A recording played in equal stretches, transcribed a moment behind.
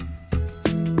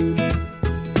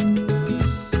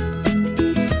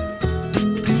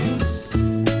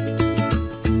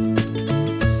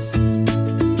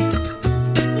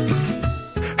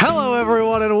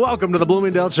Welcome to the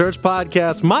Bloomingdale Church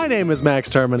Podcast. My name is Max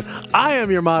Turman. I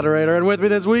am your moderator, and with me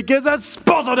this week is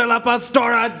Esposo de la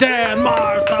Pastora, Dan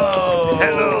Marso.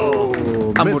 Hello.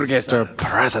 Mr.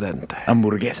 President.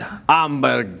 Hamburguesa.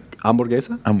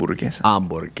 Hamburguesa? Hamburguesa.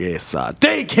 Hamburguesa.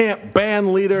 Day camp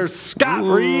band leader Scott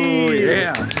Reed.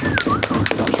 Yeah.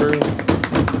 That's true.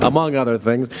 Among other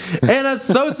things. And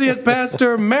associate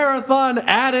pastor, marathon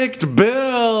addict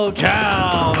Bill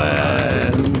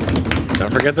Calvin.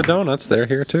 Don't forget the donuts. They're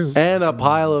here, too. And a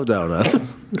pile of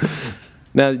donuts.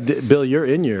 Now, Bill, you're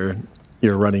in your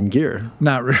running gear.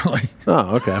 Not really.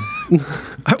 Oh, okay. Do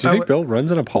you think Bill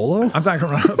runs in a polo? I'm not going to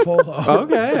run a polo.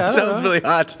 Okay. Sounds really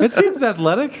hot. It seems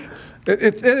athletic.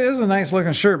 It is a nice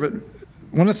looking shirt, but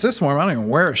when it's this warm, I don't even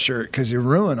wear a shirt because you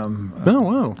ruin them. Oh,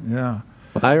 wow. Yeah.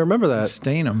 I remember that.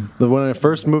 Stain them. When we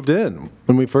first moved into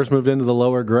the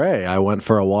Lower Gray, I went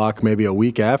for a walk maybe a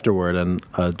week afterward, and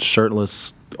a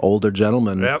shirtless older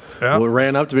gentleman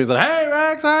ran up to me and said, "Hey,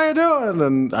 Max, how you doing?"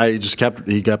 And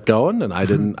he kept going, and I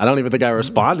don't even think I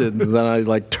responded. And then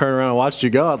I turned around and watched you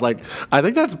go. I was like, I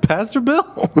think that's Pastor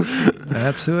Bill.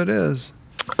 That's who it is.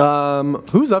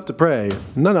 Who's up to pray?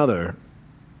 None other.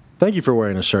 Thank you for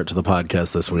wearing a shirt to the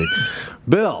podcast this week.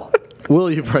 Bill,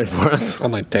 will you pray for us?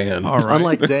 Unlike Dan. All right.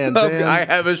 Unlike Dan. Dan, I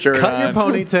have a shirt cut on. your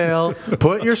ponytail,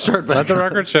 put your shirt back Let the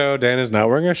record show Dan is not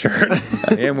wearing a shirt.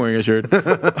 I am wearing a shirt.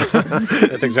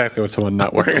 That's exactly what someone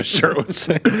not wearing a shirt would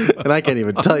say. And I can't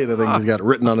even tell you the thing he's got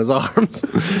written on his arms.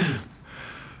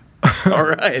 All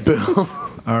right. Bill.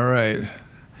 All right.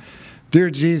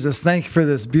 Dear Jesus, thank you for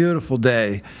this beautiful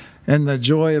day and the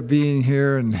joy of being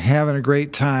here and having a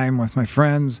great time with my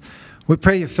friends. We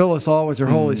pray you fill us all with your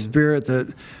Holy Spirit,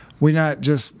 that we not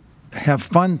just have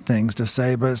fun things to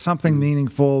say, but something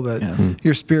meaningful that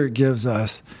your Spirit gives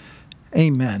us.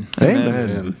 Amen.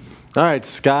 Amen. All right,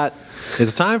 Scott,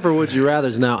 it's time for Would You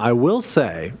Rathers. Now, I will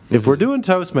say, if we're doing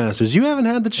Toastmasters, you haven't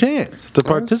had the chance to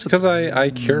participate. Because I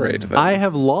curate them. I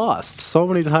have lost so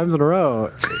many times in a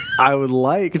row. I would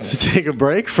like to take a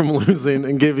break from losing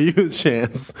and give you the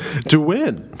chance to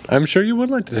win. I'm sure you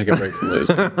would like to take a break from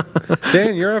losing.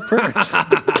 Dan, you're up first.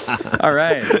 All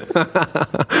right.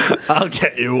 I'll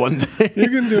get you one day. You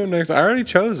can do it next. I already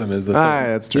chose them, is the thing. All right,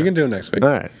 that's true. You can do it next week.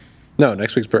 All right. No,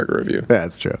 next week's burger review. Yeah,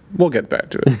 that's true. We'll get back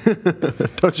to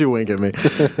it. Don't you wink at me.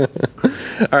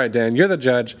 All right, Dan, you're the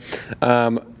judge.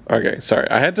 Okay, sorry.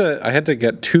 I had to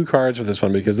get two cards for this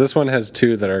one because this one has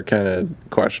two that are kind of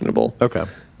questionable. Okay.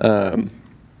 And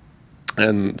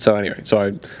so anyway,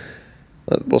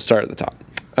 we'll start at the top.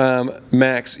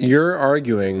 Max, you're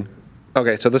arguing.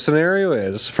 Okay, so the scenario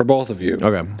is for both of you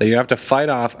that you have to fight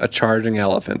off a charging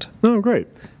elephant. Oh, great.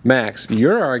 Max,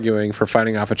 you're arguing for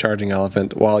fighting off a charging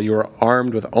elephant while you're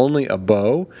armed with only a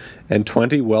bow and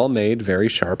 20 well-made, very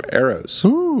sharp arrows.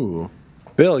 Ooh.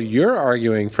 Bill, you're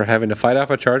arguing for having to fight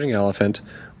off a charging elephant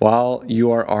while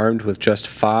you are armed with just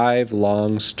 5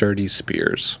 long, sturdy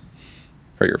spears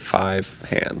for your 5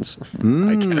 hands,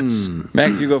 I guess.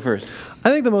 Max, you go first.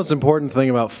 I think the most important thing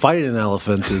about fighting an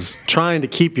elephant is trying to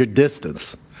keep your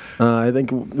distance. I think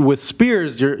with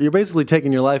spears, you're basically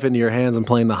taking your life into your hands and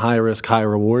playing the high-risk,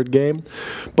 high-reward game.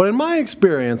 But in my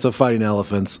experience of fighting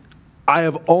elephants, I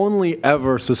have only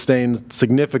ever sustained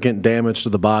significant damage to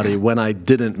the body when I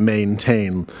didn't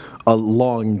maintain a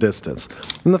long distance.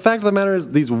 And the fact of the matter is,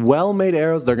 these well-made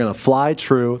arrows, they're going to fly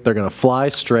true, they're going to fly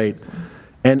straight,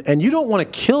 and you don't want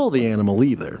to kill the animal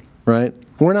either, right?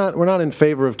 We're not in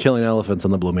favor of killing elephants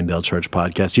on the Bloomingdale Church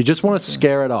Podcast. You just want to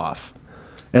scare it off.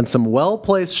 And some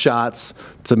well-placed shots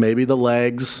to maybe the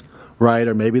legs, right,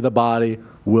 or maybe the body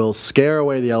will scare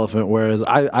away the elephant, whereas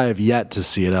I have yet to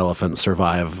see an elephant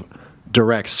survive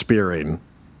direct spearing.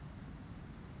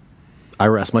 I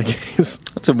rest my case.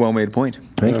 That's a well-made point.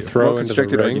 I'm going to throw into the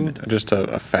ring argument. just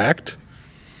a fact.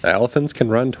 Elephants can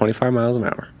run 25 miles an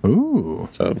hour. Ooh.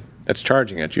 So it's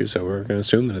charging at you, so we're going to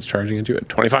assume that it's charging at you at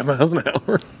 25 miles an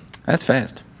hour. That's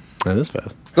fast. That is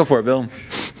fast. Go for it, Bill.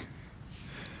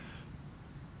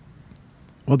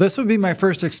 Well, this would be my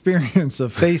first experience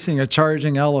of facing a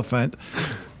charging elephant,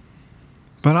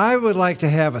 but I would like to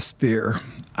have a spear.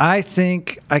 I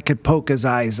think I could poke his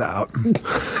eyes out.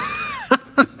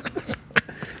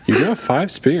 You have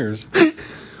 5 spears.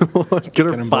 Get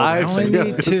her 5 I only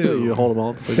need spears. 2. You hold them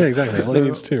all. Yeah, exactly. Only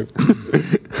needs 2.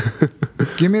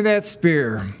 Give me that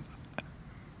spear.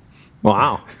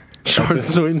 Wow. Short and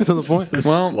sweet and to the point.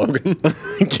 Well, slogan.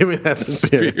 Give me that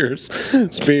spear.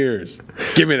 Spears.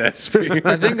 Give me that spear.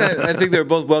 I think they're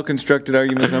both well-constructed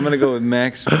arguments. I'm going to go with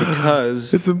Max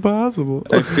because It's impossible.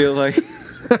 I feel like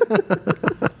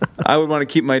I would want to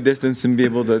keep my distance and be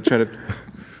able to try to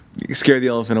scare the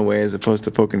elephant away as opposed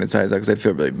to poking its eyes out because I'd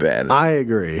feel really bad. I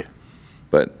agree.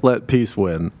 but Let peace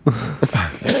win.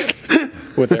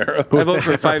 With arrows. I vote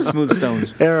for 5 smooth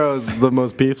stones. Arrow's the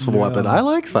most peaceful weapon. I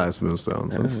like 5 smooth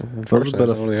stones. Those Unfortunately, are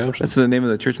that's better. one of the options. That's the name of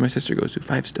the church my sister goes to.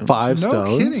 5 stones. 5 No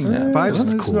stones. kidding. Yeah, 5 that's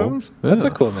smooth cool. stones? That's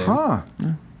a cool name. Huh.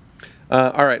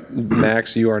 All right,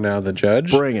 Max, you are now the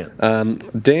judge. Bring it.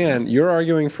 Dan, you're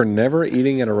arguing for never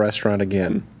eating at a restaurant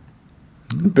again.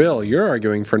 Bill, you're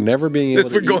arguing for never being able If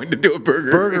to we're eat. going to do a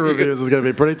Burger reviews is going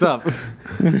to be pretty tough.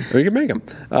 We can make them.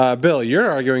 Bill, you're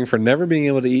arguing for never being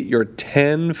able to eat your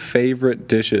 10 favorite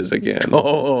dishes again.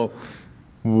 Oh,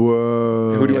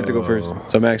 Whoa. who do you want to go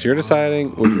first? So, Max, you're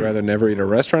deciding, would you rather never eat at a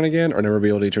restaurant again or never be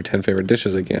able to eat your 10 favorite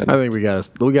dishes again? I think we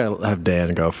gotta have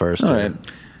Dan go first. All here. right.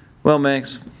 Well,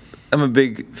 Max, I'm a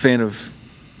big fan of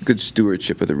good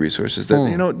stewardship of the resources that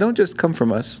don't just come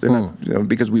from us. They're not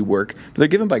because we work, but they're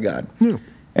given by God.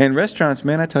 And restaurants,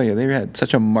 man, I tell you, they had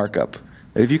such a markup.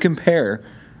 If you compare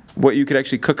what you could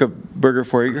actually cook a burger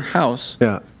for at your house,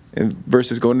 Yeah.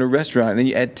 versus going to a restaurant, and then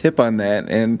you add tip on that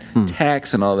and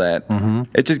tax and all that,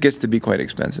 it just gets to be quite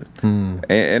expensive.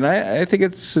 And I think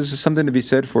it's something to be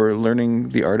said for learning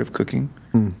the art of cooking,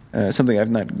 something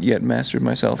I've not yet mastered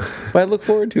myself, but I look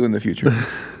forward to in the future.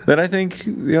 But I think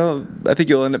you'll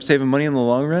end up saving money in the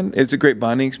long run. It's a great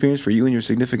bonding experience for you and your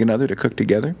significant other to cook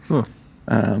together,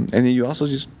 and then you also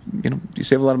just you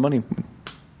save a lot of money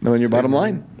on your bottom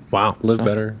line. Wow. Live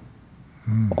better.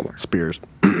 Spears.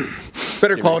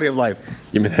 Better quality of life.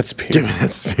 Give me that spear. Give me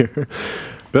that spear.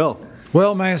 Bill.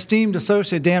 Well, my esteemed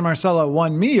associate Dan Marcello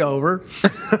won me over.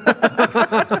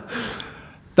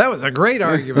 That was a great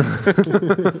argument.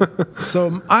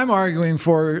 So I'm arguing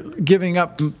for giving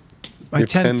up my Your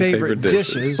 10 10 favorite favorite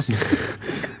dishes. dishes,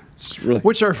 Really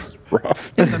which are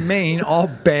rough. in the main all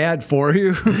bad for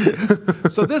you.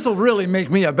 So this will really make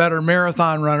me a better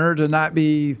marathon runner to not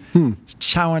be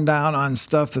chowing down on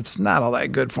stuff that's not all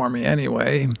that good for me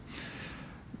anyway.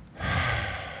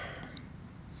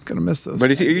 Gonna miss those.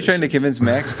 But are 10 you trying to dishes. convince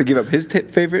Max to give up his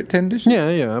favorite 10 dishes?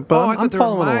 Yeah. But Oh, I I'm thought they were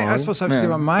following my. along. I was supposed to have to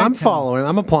give up my. I'm 10. following.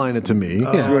 I'm applying it to me.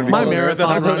 Yeah. My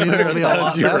marathon running would be a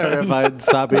lot better if I'd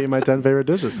stop eating my 10 favorite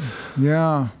dishes.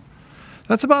 Yeah,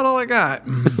 that's about all I got.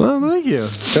 Well, thank you.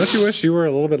 Don't you wish you were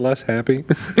a little bit less happy?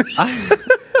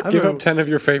 Give up 10 of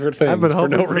your favorite things I've been for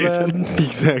hoping no for reason. that.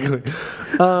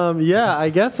 Exactly. Yeah, I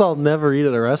guess I'll never eat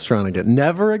at a restaurant again.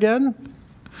 Never again?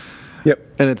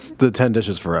 Yep. And it's the 10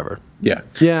 dishes forever. Yeah.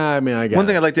 Yeah, I mean, I get One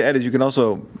thing it. I'd like to add is you can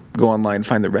also go online and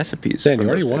find the recipes. Dan, for you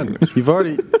already those won. favorites. You've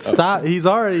already stopped. He's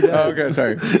already dead. Oh, okay,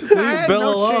 sorry. I had Bill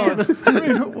no alone. chance. I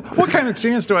mean, what kind of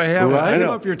chance do I have? Right. I I give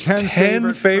know. up your 10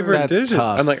 10 favorite That's dishes.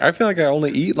 tough. I'm like, I feel like I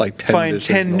only eat like 10 Find dishes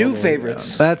 10 new normally.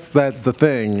 favorites. That's the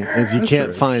thing, is you can't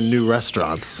true. find new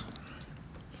restaurants.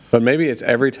 But maybe it's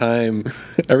every time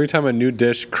a new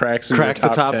dish cracks in Cracks your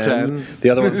the top top 10, 10. the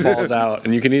other one falls out,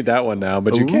 and you can eat that one now,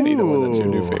 but you can't eat the one that's your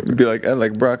new Ooh. favorite. It'd be like, I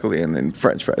like broccoli, and then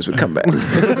French fries would come back.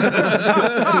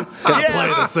 Gotta play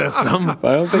the system. I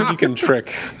don't think you can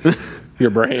trick your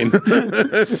brain.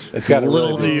 It's got to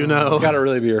Little do you know. It's got to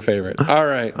really be your favorite. All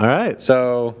right. All right.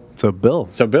 So Bill.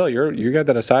 Bill, you got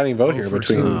the deciding vote here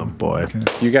between. Oh, boy.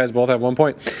 You guys both have 1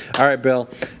 point. All right, Bill.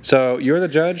 So you're the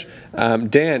judge.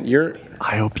 Dan,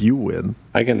 I hope you win.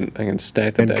 I can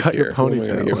stack the And deck cut your here. Who am I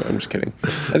gonna ponytail. give? I'm just kidding.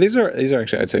 These are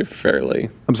actually, I'd say, fairly.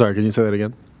 I'm sorry, can you say that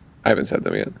again? I haven't said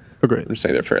them yet. Oh, great. I'm just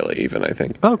saying they're fairly even, I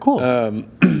think. Oh, cool.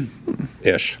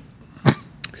 Ish.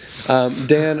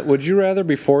 Dan, would you rather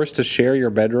be forced to share your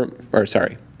bedroom? Or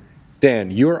sorry, Dan,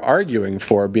 you're arguing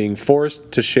for being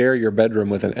forced to share your bedroom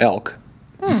with an elk.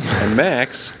 And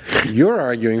Max, you're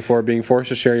arguing for being forced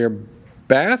to share your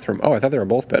bathroom. Oh, I thought they were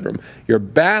both bedroom. Your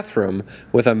bathroom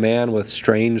with a man with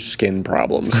strange skin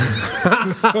problems.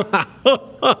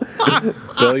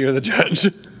 Bill, you're the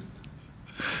judge.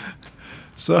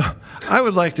 So I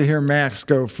would like to hear Max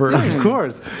go first. Of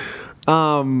course.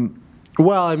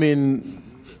 Well, I mean,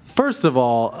 first of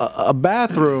all, a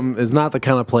bathroom is not the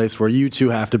kind of place where you two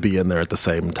have to be in there at the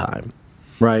same time,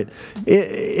 right?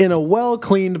 In a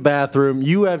well-cleaned bathroom,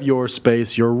 you have your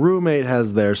space. Your roommate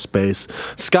has their space.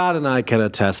 Scott and I can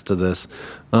attest to this.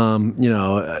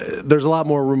 There's a lot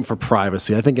more room for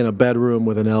privacy. I think in a bedroom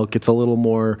with an elk, it's a little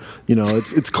more,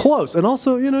 it's close, and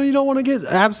also, you don't want to get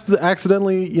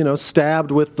accidentally,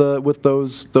 stabbed with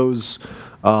those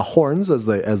horns as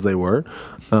they were.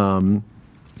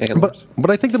 But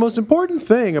I think the most important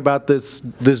thing about this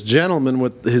gentleman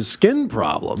with his skin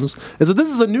problems is that this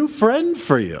is a new friend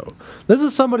for you. This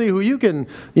is somebody who you can,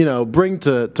 bring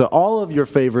to all of your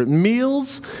favorite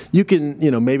meals. You can,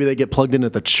 maybe they get plugged in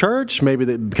at the church. Maybe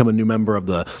they become a new member of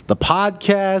the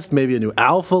podcast. Maybe a new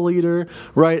alpha leader,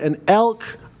 right? An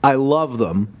elk I love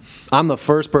them. I'm the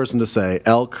first person to say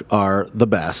elk are the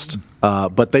best,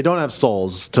 but they don't have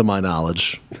souls, to my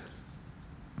knowledge.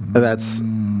 And that's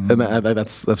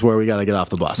where we got to get off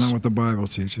the bus. That's not what the Bible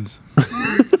teaches.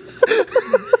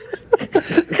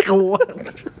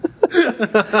 What?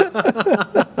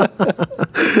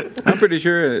 I'm pretty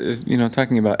sure,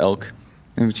 talking about elk,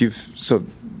 which you've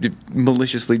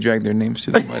maliciously dragged their names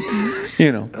through the mud.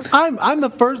 I'm the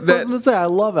first person to say I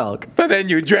love elk. But then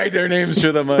you dragged their names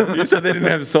through the mud. You said they didn't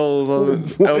have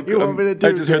souls. What do you want me to do,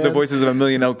 I just heard the Dan? voices of a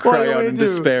million elk What do cry you out want in me to do?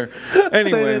 despair. Say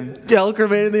Anyway, that elk are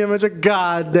made in the image of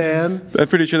God, Dan. I'm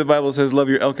pretty sure the Bible says love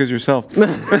your elk as yourself.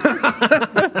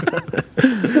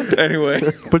 Anyway.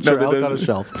 Put your no, elk that on a doesn't-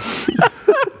 shelf.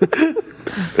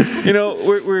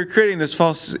 We're creating this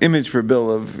false image for Bill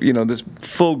of, this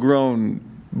full-grown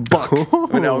buck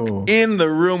of an elk in the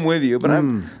room with you. But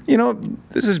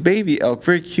this is baby elk,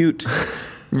 very cute,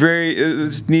 it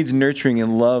just needs nurturing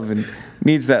and love, and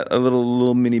needs a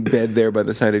little mini bed there by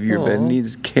the side of your bed.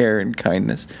 Needs care and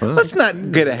kindness. Let's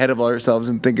not get ahead of ourselves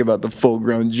and think about the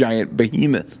full-grown giant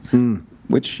behemoth,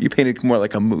 which you painted more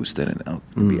like a moose than an elk,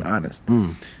 to be honest.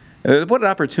 What an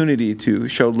opportunity to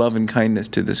show love and kindness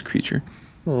to this creature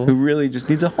who really just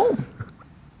needs a home.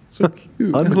 So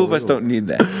cute. And who of us don't need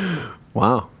that?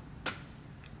 Wow.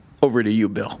 Over to you,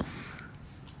 Bill.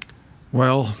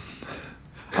 Well,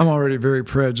 I'm already very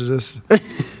prejudiced.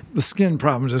 The skin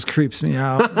problem just creeps me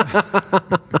out.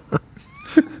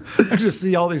 I just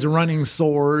see all these running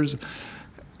sores.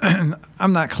 And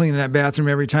I'm not cleaning that bathroom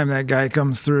every time that guy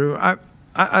comes through.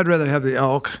 I'd rather have the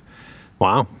elk.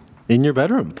 Wow. In your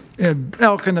bedroom.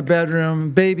 Elk in the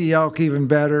bedroom, baby elk even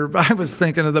better. I was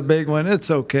thinking of the big one. It's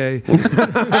okay.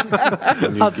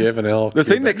 When you give an elk. The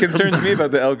thing that concerns me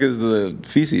about the elk is the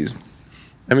feces.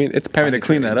 I mean, it's Having to potty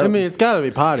clean that up. I mean, it's got to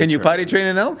be potty. Can you trained. potty train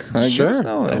an elk? I guess Sure.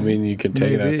 so. I mean, you could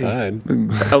take Maybe. it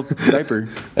outside. elk diaper.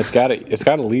 It's got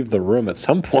to leave the room at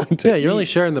some point. Yeah, you're only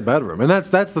sharing the bedroom, and that's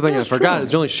the thing I forgot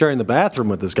is you're only sharing the bathroom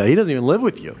with this guy. He doesn't even live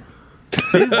with you.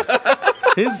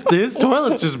 His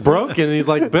toilet's just broken, and he's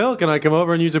like, Bill, can I come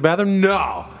over and use your bathroom?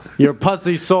 No, your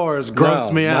pussy sores gross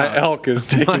No, me out. My elk is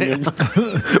taking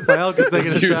it. My elk is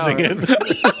taking a shower. Using it.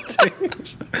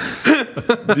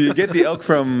 Do you get the elk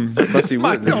from Bussy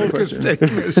My Woods? elk is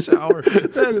taking a shower.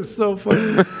 That is so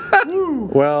funny.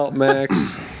 Well,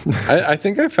 Max, I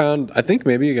think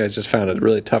maybe you guys just found a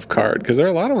really tough card because there are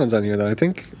a lot of ones on here that I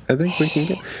think we can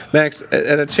get. Max,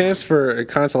 and a chance for a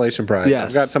consolation prize. Yes.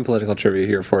 I've got some political trivia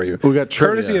here for you. We got trivia.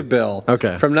 Courtesy of Bill.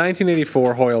 Okay. From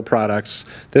 1984, Hoyle Products.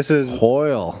 This is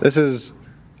Hoyle. This is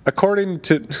according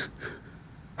to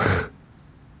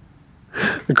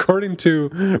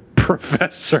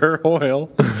Professor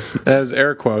Hoyle, as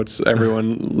air quotes,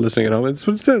 everyone listening at home, it's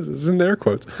what it says. It's in air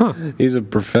quotes. He's a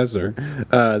professor.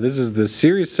 This is the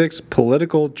Series 6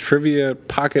 political trivia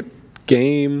pocket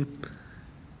game.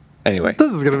 Anyway,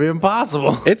 This is going to be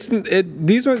impossible.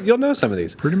 these ones you'll know some of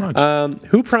these. Pretty much.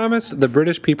 Who promised the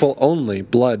British people only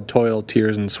blood, toil,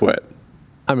 tears, and sweat?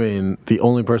 I mean, the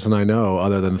only person I know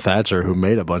other than Thatcher who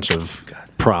made a bunch of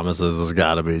promises has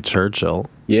got to be Churchill.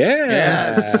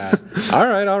 Yes. All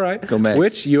right. Go Max.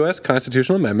 Which U.S.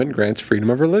 constitutional amendment grants freedom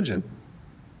of religion?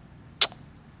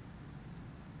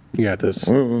 You got this.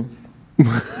 Ooh. Is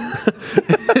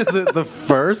it the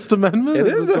First Amendment? It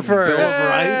is the first. Bill of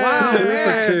Rights? Wow, 2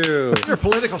 Max. for 2. You're a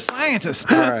political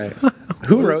scientist. All right.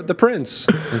 Who wrote The Prince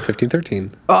in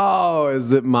 1513? Oh,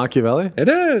 is it Machiavelli? It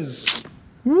is.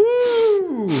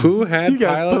 Woo! Who had You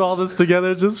guys Pilate's, put all this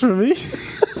together just for me?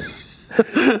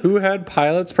 Who had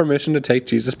Pilate's permission to take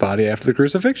Jesus' body after the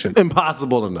crucifixion?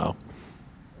 Impossible to know.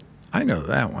 I know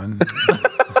that one.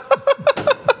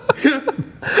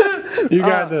 You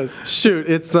got this. Shoot,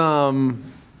 it's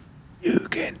You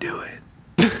can do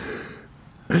it.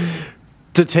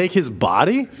 to take his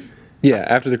body? Yeah,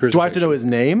 after the crucifixion. Do I have to know his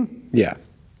name? Yeah.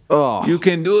 Oh, You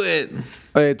can do it.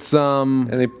 it's And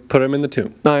they put him in the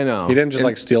tomb. I know. He didn't just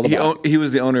like steal the body. He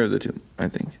was the owner of the tomb, I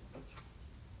think.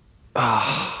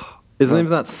 His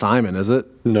name's not Simon, is it?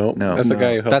 No, No. that's the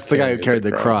guy who helped That's the guy who carry carried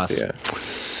the cross. Yeah,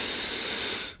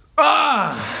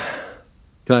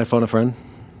 Can I phone a friend?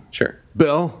 sure.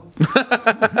 Bill?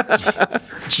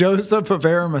 Joseph of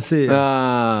Arimathea.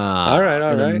 All right.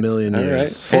 In a million All right.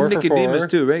 years. 4 And for Nicodemus 4.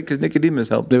 too, right? Because Nicodemus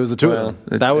helped. There was the two Well, of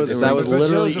them. That was they were- But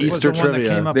literally Joseph was Easter the one that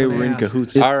trivia. came up They and were in asked.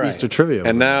 cahoots. All right. Easter trivia.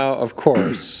 And now, of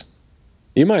course,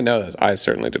 you might know this. I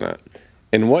certainly do not.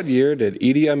 In what year did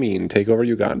Idi Amin take over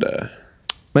Uganda?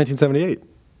 1978.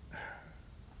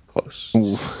 Close.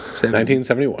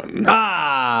 1971.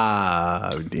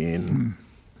 Ah, Dean.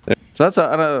 So that's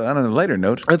on a lighter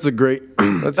note. That's a great.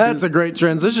 That's a great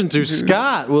transition to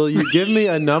Scott. Will you give me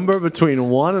a number between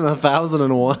 1 and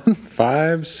 1,001?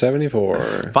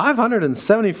 574.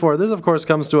 574. This, of course,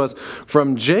 comes to us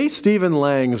from J. Stephen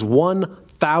Lang's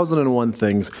 1,001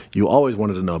 Things You Always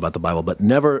Wanted to Know About the Bible, but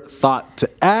never thought to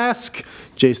ask.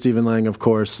 J. Stephen Lang, of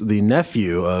course, the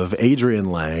nephew of Adrian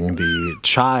Lang, the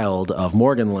child of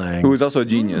Morgan Lang. Who is also a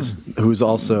genius. Who's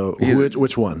also...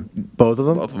 Which one? Both of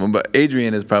them? Both of them. But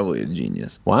Adrian is probably a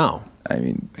genius. Wow. I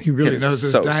mean... He really knows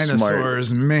his dinosaurs,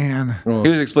 smart. Man. He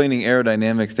was explaining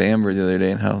aerodynamics to Amber the other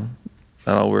day and how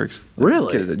that all works. Really?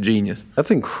 This kid is a genius.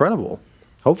 That's incredible.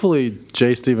 Hopefully,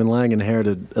 J. Stephen Lang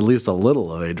inherited at least a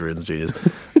little of Adrian's genius.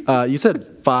 You said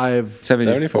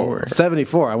 574.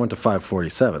 74. I went to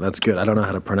 547. That's good. I don't know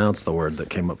how to pronounce the word that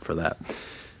came up for that.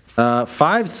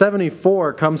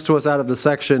 574 comes to us out of the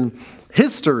section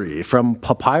History from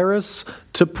Papyrus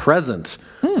to Present.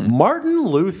 Martin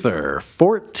Luther,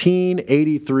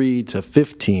 1483 to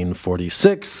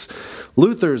 1546.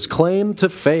 Luther's claim to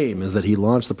fame is that he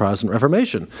launched the Protestant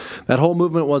Reformation. That whole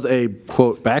movement was a,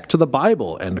 quote, back to the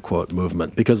Bible, end quote,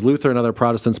 movement, because Luther and other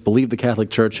Protestants believed the Catholic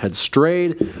Church had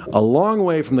strayed a long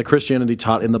way from the Christianity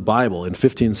taught in the Bible. In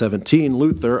 1517,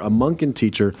 Luther, a monk and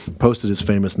teacher, posted his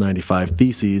famous 95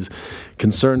 Theses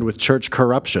concerned with church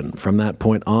corruption. From that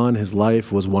point on, his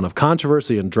life was one of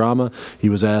controversy and drama. He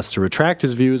was asked to retract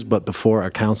his views, but before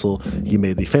a council, he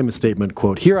made the famous statement,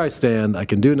 quote, "Here I stand, I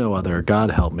can do no other,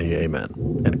 God help me,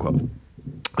 amen," end quote.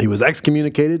 He was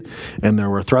excommunicated, and there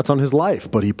were threats on his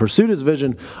life, but he pursued his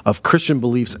vision of Christian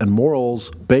beliefs and morals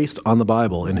based on the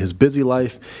Bible. In his busy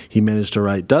life, he managed to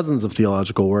write dozens of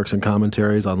theological works and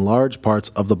commentaries on large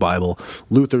parts of the Bible.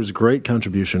 Luther's great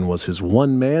contribution was his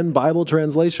one-man Bible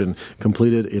translation,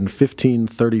 completed in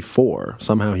 1534.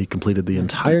 Somehow he completed the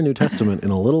entire New Testament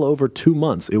in a little over 2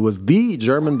 months. It was the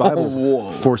German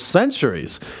Bible for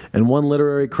centuries, and one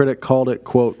literary critic called it,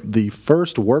 quote, "the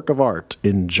first work of art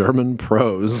in German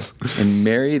prose." And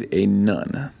married a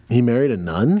nun. He married a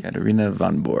nun? Katerina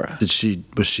von Bora.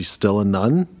 Was she still a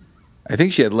nun? I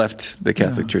think she had left the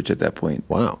Catholic Church at that point.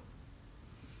 Wow.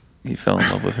 He fell in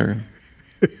love with her.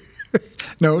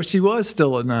 No, she was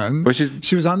still a nun. But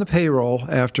she was on the payroll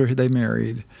after they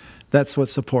married. That's what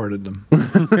supported them.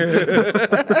 The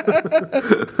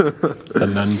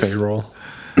nun payroll.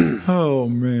 Oh,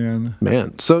 man.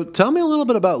 Man. So tell me a little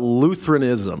bit about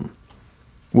Lutheranism,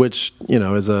 which, you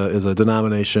know, is a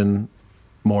denomination,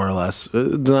 more or less.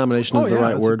 Denomination is the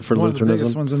right word for Lutheranism. One of the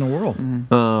biggest Lutheranism. ones in the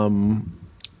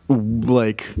world.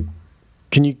 Like,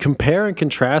 can you compare and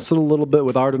contrast it a little bit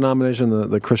with our denomination,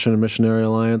 the Christian and Missionary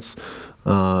Alliance,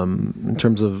 in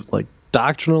terms of, like,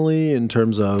 doctrinally, in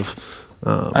terms of...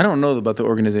 I don't know about the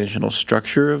organizational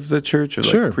structure of the church, or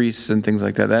like priests and things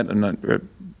like that. That I'm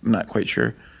not quite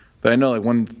sure. But I know, like,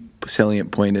 one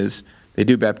salient point is they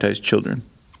do baptize children.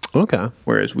 Okay.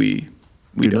 Whereas we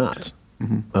do don't. not.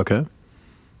 Mm-hmm. Okay.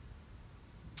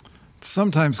 It's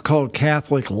sometimes called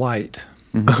Catholic light.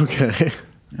 Mm-hmm. Okay.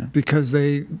 Because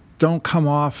they don't come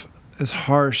off as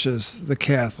harsh as the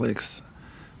Catholics.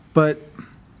 But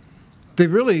they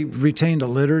really retained a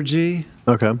liturgy.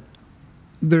 Okay.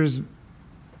 There's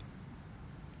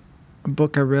a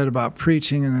book I read about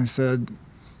preaching, and they said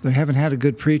they haven't had a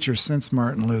good preacher since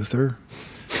Martin Luther.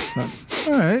 But,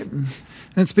 all right. And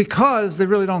it's because they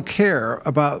really don't care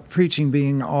about preaching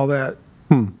being all that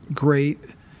great.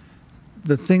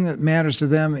 The thing that matters to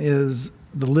them is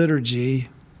the liturgy,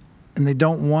 and they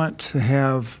don't want to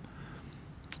have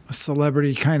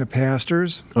celebrity kind of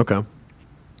pastors. Okay.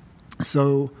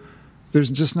 So there's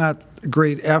just not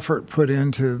great effort put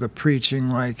into the preaching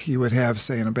like you would have,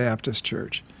 say, in a Baptist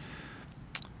church.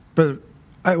 But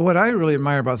what I really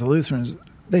admire about the Lutherans,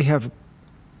 they have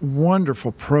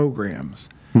wonderful programs.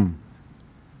 And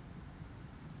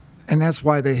that's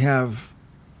why they have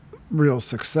real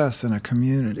success in a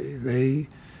community.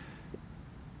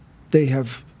 They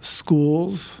have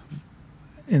schools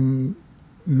in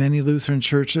many Lutheran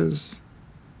churches,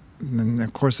 and then,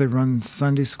 of course, they run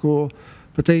Sunday school.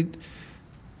 But they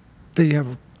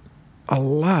have a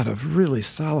lot of really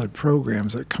solid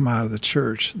programs that come out of the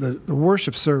church. The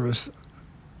worship service,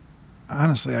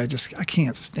 honestly, I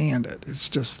can't stand it. It's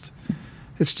just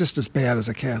as bad as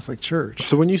a Catholic church.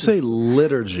 So when you say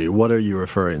liturgy, what are you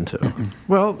referring to?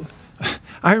 Well,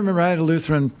 I remember I had a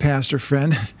Lutheran pastor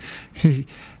friend. He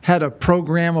had a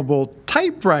programmable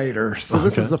typewriter. So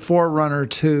this was the forerunner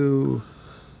to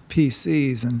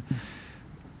PCs. And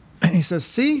he says,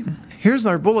 "See, here's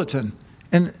our bulletin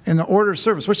in the order of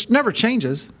service," which never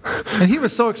changes. And he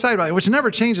was so excited about it, which never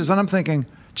changes. And I'm thinking,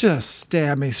 just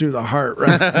stab me through the heart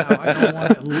right now.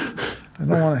 I don't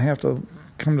want to have to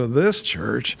come to this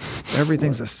church.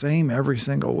 Everything's the same every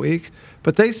single week.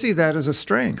 But they see that as a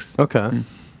strength. Okay.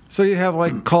 So you have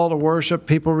like call to worship,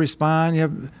 people respond. You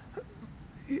have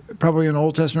probably an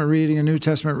Old Testament reading, a New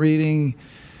Testament reading.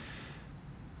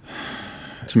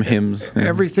 Some hymns. Yeah.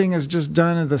 Everything is just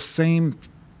done at the same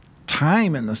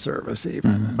time in the service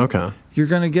even. Okay. You're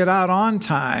going to get out on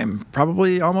time,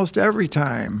 probably almost every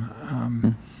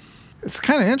time. It's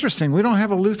kind of interesting. We don't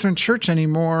have a Lutheran church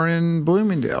anymore in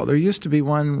Bloomingdale. There used to be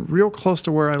one real close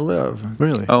to where I live.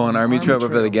 Really? Oh, on Army Trail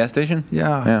up by the gas station?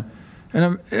 Yeah. Yeah.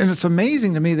 And it's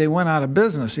amazing to me they went out of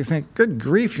business. You think, good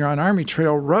grief, you're on Army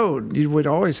Trail Road. You would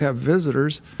always have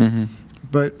visitors.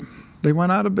 But they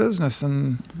went out of business,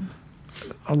 and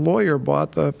a lawyer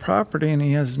bought the property, and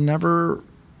he has never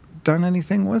done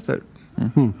anything with it.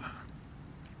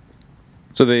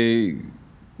 So they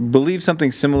believe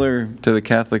something similar to the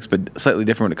Catholics, but slightly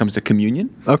different when it comes to communion.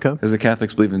 Okay. Because the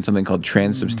Catholics believe in something called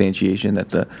transubstantiation, that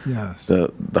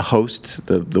the host,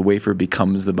 the wafer,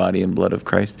 becomes the body and blood of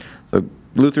Christ. So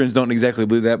Lutherans don't exactly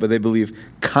believe that, but they believe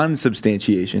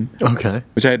consubstantiation. Okay.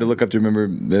 Which I had to look up to remember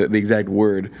the exact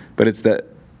word, but it's that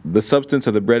the substance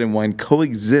of the bread and wine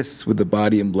coexists with the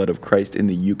body and blood of Christ in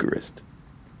the Eucharist.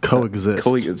 Coexist.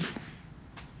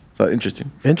 So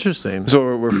interesting. Interesting.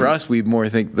 So where for us, we more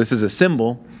think this is a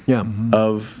symbol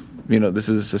of, this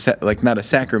is like not a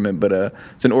sacrament, but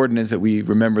it's an ordinance that we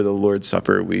remember the Lord's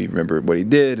Supper. We remember what he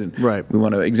did, and we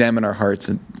want to examine our hearts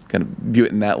and kind of view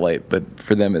it in that light. But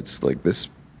for them, it's like the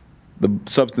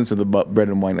substance of the bread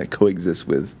and wine that coexists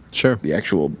with the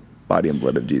actual body and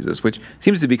blood of Jesus, which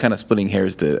seems to be kind of splitting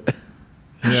hairs to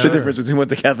the difference between what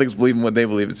the Catholics believe and what they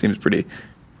believe. It seems pretty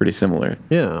similar.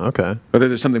 Yeah, okay. But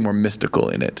there's something more mystical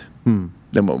in it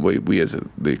than what we as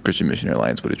the Christian Missionary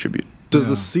Alliance would attribute. Does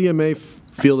the CMA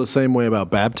feel the same way about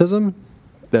baptism?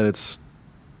 That it's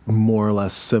more or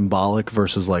less symbolic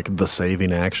versus like the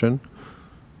saving action?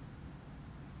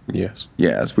 Yes.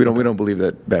 Yes, we don't believe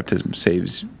that baptism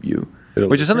saves you,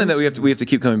 which is something that we have to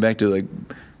keep coming back to. Like,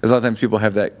 because a lot of times people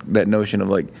have that notion of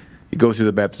like, you go through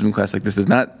the baptism class, like this does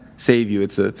not save you.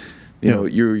 It's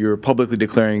you're publicly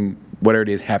declaring what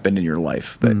already has happened in your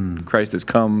life, that Christ has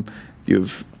come,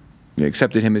 you've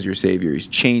accepted him as your Savior, he's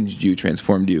changed you,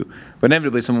 transformed you. But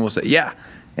inevitably someone will say, yeah,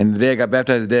 and the day I got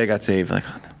baptized, the day I got saved. Like,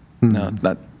 no, it's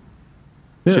not.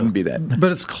 Shouldn't be that.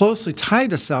 But it's closely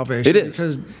tied to salvation. It is.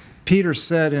 Because Peter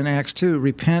said in Acts 2,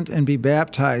 repent and be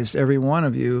baptized, every one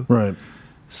of you. Right.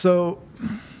 So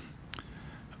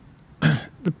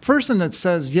the person that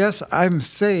says, yes, I'm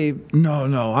saved,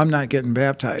 no, I'm not getting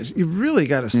baptized, you really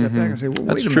got to step back and say, well,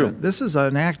 wait a minute, this is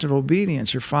an act of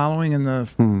obedience. You're following in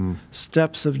the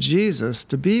steps of Jesus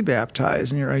to be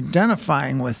baptized, and you're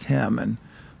identifying with him. And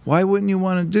why wouldn't you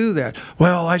want to do that?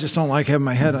 Well, I just don't like having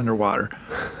my head underwater.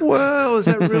 Well, is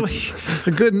that really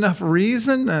a good enough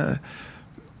reason?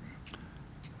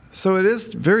 So it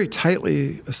is very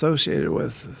tightly associated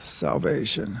with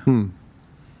salvation.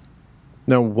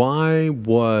 Now, why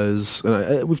was,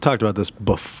 we've talked about this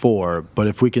before, but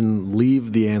if we can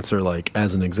leave the answer like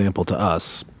as an example to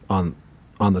us on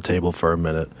the table for a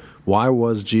minute, why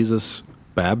was Jesus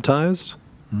baptized?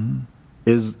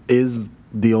 Is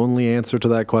the only answer to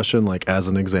that question like as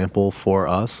an example for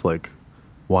us, like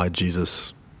why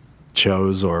Jesus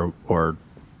chose or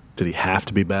did he have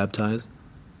to be baptized?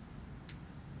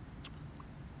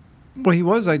 Well, he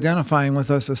was identifying with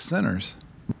us as sinners.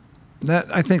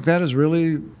 I think that is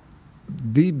really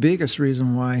the biggest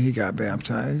reason why he got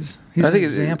baptized. He's an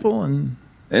example, and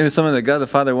it's something that God the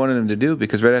Father wanted him to do,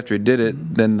 because right after he did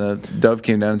it, then the dove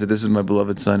came down and said, "This is my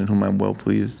beloved Son in whom I'm well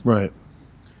pleased." Right.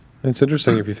 It's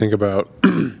interesting if you think about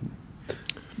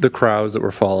the crowds that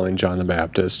were following John the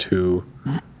Baptist, who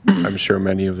I'm sure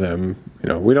many of them,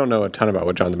 we don't know a ton about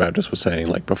what John the Baptist was saying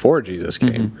like before Jesus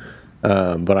came.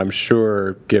 But I'm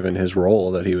sure, given his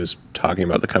role, that he was talking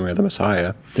about the coming of the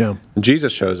Messiah. Yeah.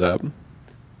 Jesus shows up,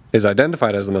 is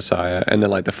identified as the Messiah, and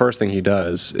then like the first thing he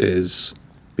does is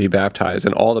be baptized.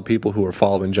 And all the people who were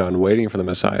following John, waiting for the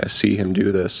Messiah, see him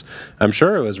do this. I'm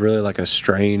sure it was really like a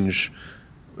strange,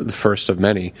 the first of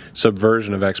many,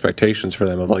 subversion of expectations for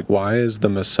them of like, why is the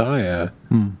Messiah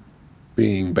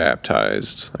being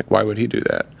baptized? Like, why would he do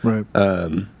that? Right.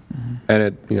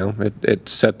 And it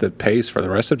set the pace for the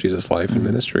rest of Jesus' life and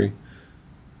ministry.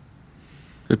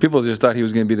 Because people just thought he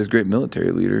was going to be this great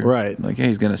military leader. Right. Like,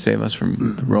 he's going to save us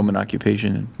from Roman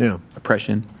occupation and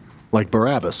oppression. Like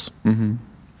Barabbas, who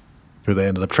they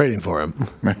ended up trading for him.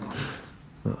 Right.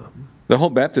 The whole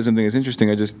baptism thing is interesting.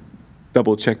 I just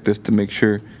double-checked this to make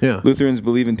sure. Yeah. Lutherans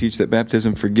believe and teach that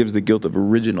baptism forgives the guilt of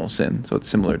original sin. So it's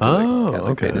similar to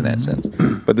Catholic faith in that sense.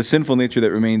 But the sinful nature that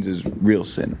remains is real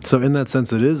sin. So in that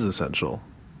sense, it is essential.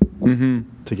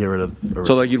 to get rid of.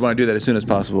 So like you'd want to do that as soon as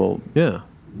possible. Yeah.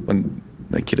 When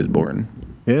the kid is born.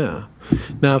 Yeah.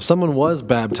 Now, if someone was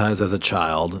baptized as a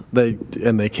child,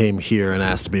 they came here and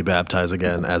asked to be baptized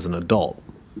again as an adult.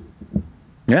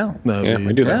 Yeah.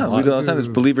 We do that. Yeah, we do all the time. It's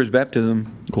believers'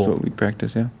 baptism. Cool. That's what we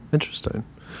practice. Yeah. Interesting.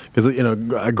 Because,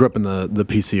 I grew up in the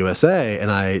PCUSA,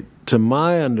 and to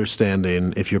my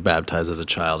understanding, if you're baptized as a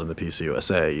child in the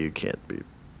PCUSA, you can't be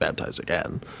baptized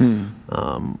again.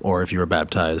 Or if you were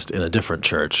baptized in a different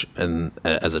church and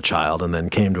as a child and then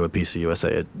came to a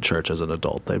PCUSA church as an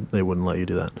adult, they wouldn't let you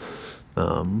do that.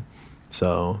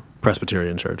 So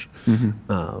Presbyterian church.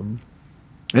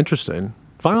 Interesting.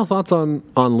 Final thoughts on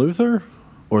Luther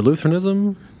or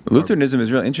Lutheranism? Lutheranism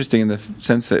is real interesting in the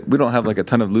sense that we don't have like a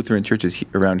ton of Lutheran churches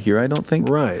around here, I don't think.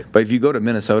 Right. But if you go to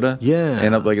Minnesota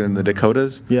and up like in the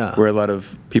Dakotas, where a lot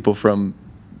of people from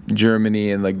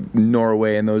Germany and like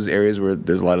Norway and those areas where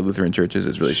there's a lot of Lutheran churches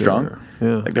is really strong.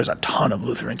 Yeah. Like there's a ton of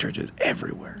Lutheran churches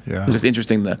everywhere. Yeah. It's just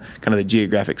interesting the kind of the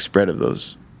geographic spread of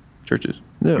those churches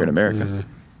here in America.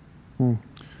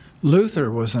 Luther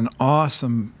was an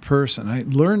awesome person. I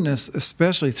learned this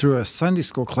especially through a Sunday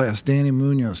school class Danny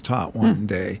Munoz taught one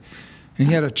day. And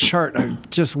he had a chart. I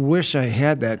just wish I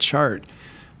had that chart.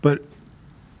 But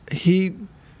he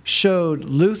showed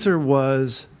Luther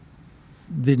was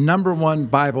the number one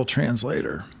Bible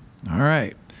translator. All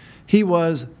right. He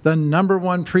was the number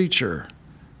one preacher.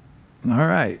 All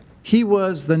right. He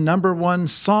was the number one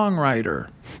songwriter.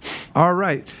 All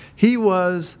right. He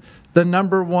was the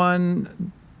number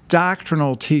one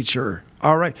doctrinal teacher.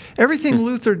 All right. Everything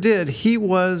Luther did, he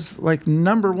was like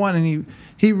number one, and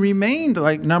he remained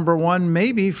like number one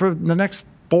maybe for the next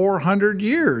 400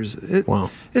 years. It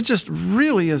just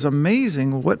really is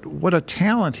amazing what a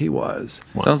talent he was.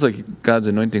 Sounds like God's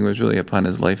anointing was really upon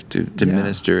his life to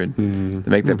minister and to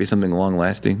make that be something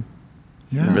long-lasting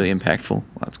and really impactful. Wow,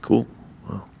 that's cool.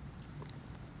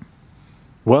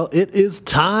 Well, it is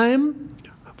time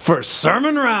for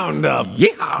Sermon Roundup.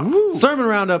 Yeah! Woo. Sermon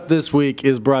Roundup this week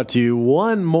is brought to you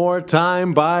one more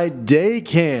time by Day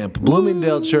Camp.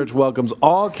 Bloomingdale Church welcomes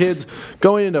all kids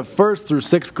going into 1st through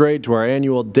 6th grade to our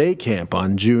annual Day Camp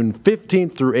on June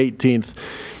 15th through 18th.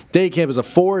 Day Camp is a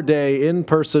 4-day,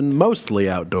 in-person, mostly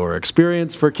outdoor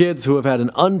experience for kids who have had an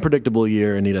unpredictable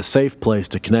year and need a safe place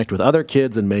to connect with other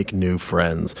kids and make new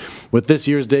friends. With this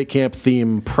year's Day Camp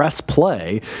theme, Press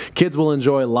Play, kids will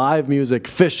enjoy live music,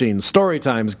 fishing, story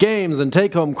times, games, and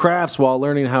take-home crafts while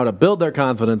learning how to build their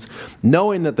confidence,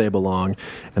 knowing that they belong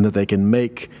and that they can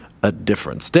make a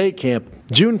difference. Day Camp,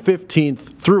 June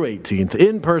 15th through 18th,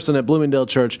 in person at Bloomingdale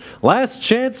Church. Last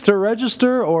chance to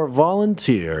register or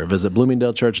volunteer. Visit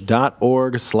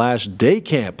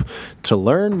bloomingdalechurch.org/daycamp to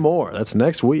learn more. That's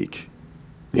next week.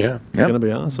 Yeah. It's going to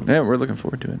be awesome. Yeah, we're looking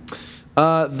forward to it.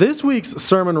 This week's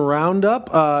Sermon Roundup,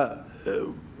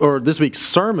 or this week's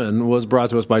sermon, was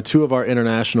brought to us by two of our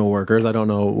international workers. I don't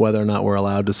know whether or not we're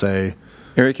allowed to say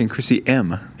Eric and Chrissy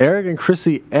M. Eric and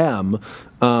Chrissy M.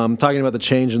 Talking about the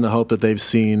change and the hope that they've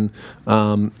seen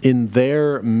in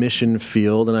their mission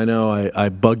field. And I know I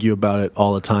bug you about it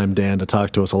all the time, Dan, to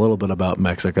talk to us a little bit about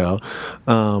Mexico.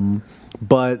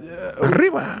 But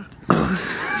Arriba!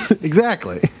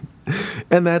 Exactly.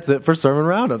 And that's it for Sermon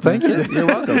Roundup. Thank you. You're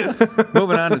welcome.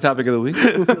 Moving on to topic of the week.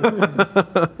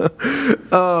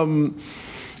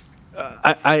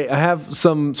 I have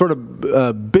some sort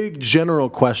of big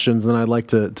general questions, and I'd like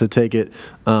to take it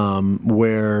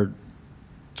where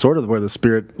the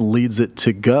Spirit leads it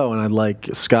to go, and I'd like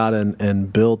Scott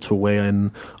and Bill to weigh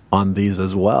in on these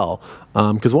as well.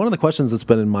 Because one of the questions that's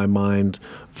been in my mind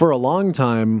for a long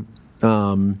time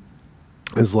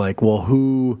is like, well,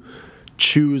 who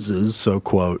chooses, so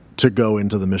quote, to go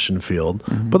into the mission field?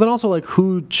 But then also like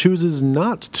who chooses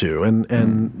not to?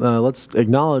 And let's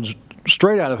acknowledge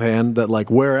straight out of hand that like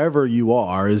wherever you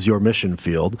are is your mission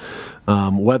field,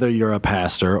 whether you're a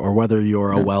pastor or whether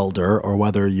you're a welder or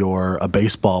whether you're a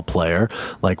baseball player,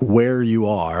 like where you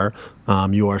are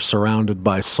surrounded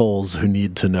by souls who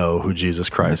need to know who Jesus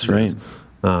Christ is,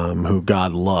 who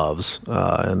God loves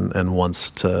and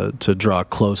wants to draw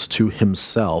close to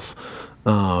himself.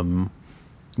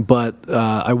 But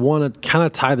I want to kind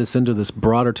of tie this into this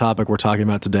broader topic we're talking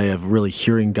about today of really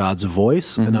hearing God's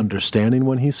voice and understanding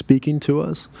when he's speaking to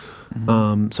us.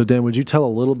 So, Dan, would you tell a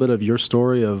little bit of your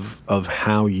story of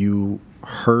how you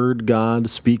heard God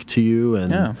speak to you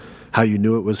and how you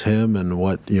knew it was him and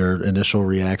what your initial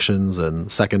reactions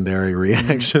and secondary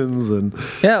reactions? And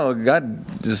well,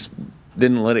 God just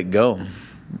didn't let it go,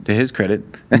 to his credit.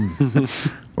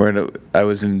 Where I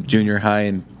was in junior high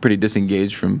and pretty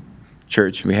disengaged from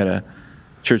church. We had a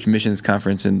church missions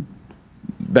conference, and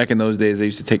back in those days, they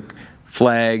used to take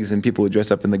flags, and people would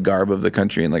dress up in the garb of the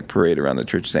country and like parade around the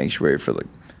church sanctuary for like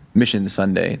Mission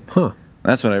Sunday. Huh.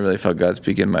 That's when I really felt God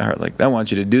speak in my heart. Like, I want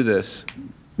you to do this,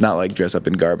 not like dress up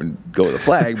in garb and go with a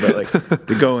flag, but like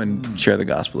to go and share the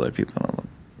gospel with other people.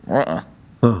 And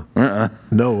I'm like,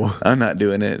 No. I'm not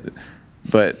doing it.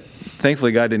 But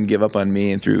thankfully, God didn't give up on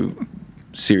me, and through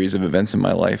a series of events in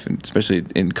my life, and especially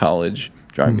in college,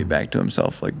 drawing me back to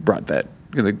Himself, like brought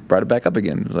it back up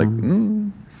again. It was like,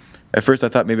 At first, I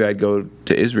thought maybe I'd go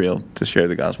to Israel to share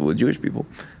the gospel with Jewish people.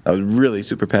 I was really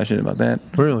super passionate about that.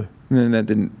 Really? And then that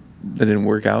didn't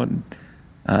work out.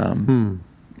 And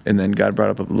then God brought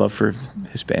up a love for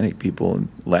Hispanic people and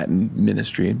Latin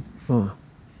ministry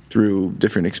through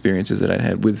different experiences that I'd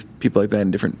had with people like that in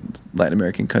different Latin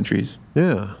American countries.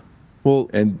 Yeah. Well,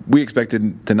 And we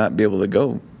expected to not be able to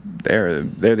go there.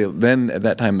 Then at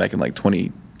that time, back in like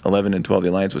 2011 and 12, the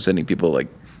Alliance was sending people like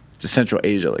to Central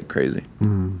Asia like crazy.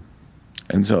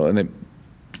 And so,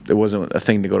 there wasn't a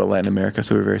thing to go to Latin America,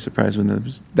 so we were very surprised when there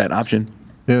was that option.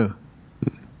 yeah.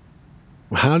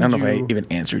 How I did don't know you... if I even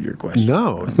answered your question.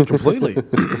 No, completely.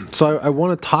 So I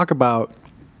want to talk about,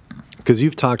 because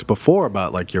you've talked before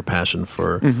about like your passion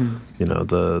for,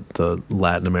 the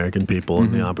Latin American people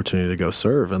and the opportunity to go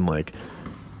serve, and like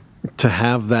to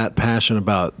have that passion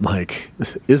about like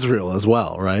Israel as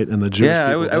well, right? And the Jewish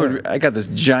people. Yeah, I got this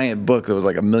giant book that was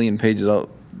like 1 million pages,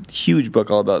 huge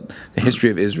book all about the history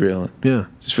of Israel. Yeah.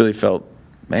 Just really felt,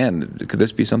 man, could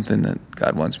this be something that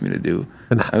God wants me to do?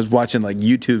 And I was watching like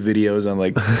YouTube videos on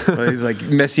like these like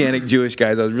Messianic Jewish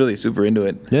guys. I was really super into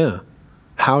it. Yeah.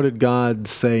 How did God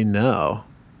say no?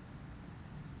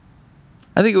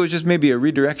 I think it was just maybe a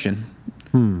redirection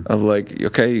of like,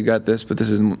 okay, you got this, but this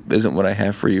isn't what I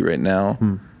have for you right now.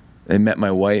 I met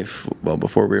my wife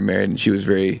before we were married, and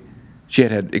she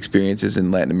had experiences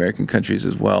in Latin American countries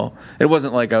as well. It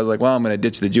wasn't like I was like, well, I'm going to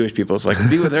ditch the Jewish people so I can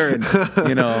be with her and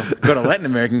go to Latin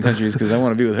American countries because I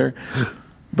want to be with her.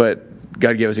 But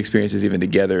God gave us experiences even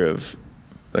together of,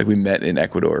 like, we met in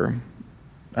Ecuador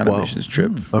on a missions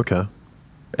trip. Okay.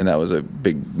 And that was a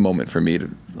big moment for me to,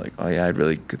 like, oh yeah, I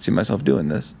really could see myself doing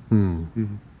this.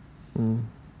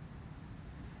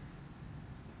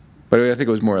 But I think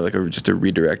it was more like just a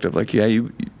redirect of like, yeah,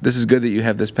 this is good that you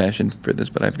have this passion for this,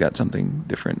 but I've got something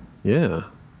different. Yeah.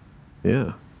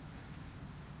 Yeah.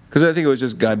 Because I think it was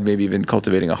just God maybe even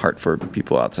cultivating a heart for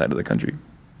people outside of the country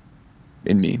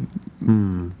in me.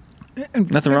 And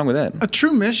Nothing wrong with that. A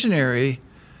true missionary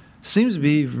seems to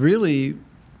be really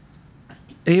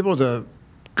able to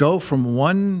go from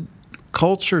one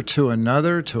culture to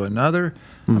another.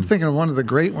 I'm thinking of one of the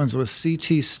great ones was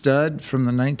C.T. Studd from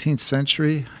the 19th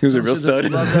century. He was a real stud. I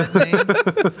love that name.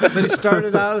 But he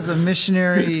started out as a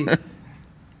missionary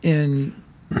in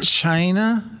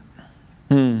China.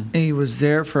 And he was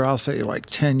there for, I'll say, like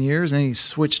 10 years. And he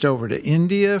switched over to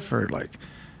India for like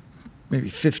maybe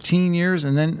 15 years.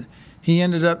 And then he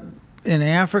ended up in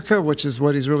Africa, which is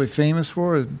what he's really famous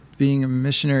for, is being a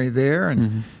missionary there.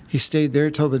 And he stayed there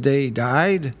till the day he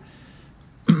died.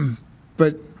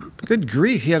 But good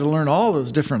grief, he had to learn all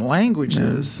those different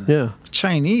languages. Yeah.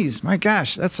 Chinese, my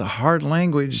gosh, that's a hard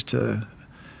language to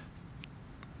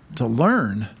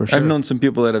learn. For sure. I've known some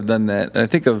people that have done that. I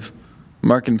think of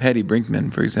Mark and Patty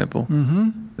Brinkman, for example,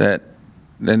 and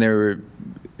they were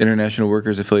international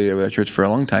workers affiliated with our church for a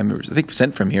long time. It was, I think,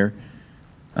 sent from here.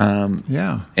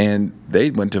 And they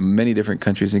went to many different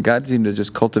countries, and God seemed to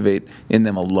just cultivate in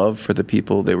them a love for the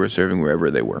people they were serving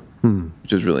wherever they were,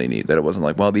 which was really neat. That it wasn't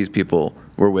like, well, these people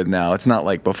we're with now. It's not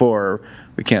like before.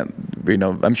 We can't,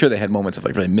 I'm sure they had moments of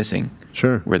like really missing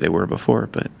where they were before,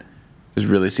 but just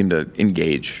really seemed to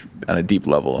engage on a deep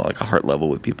level, like a heart level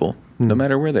with people, no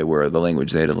matter where they were, the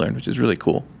language they had to learn, which is really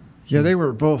cool. Yeah, they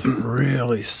were both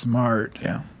really smart.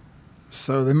 Yeah.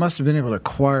 So they must have been able to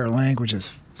acquire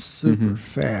languages super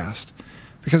fast.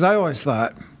 Because I always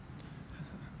thought,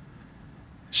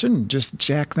 shouldn't just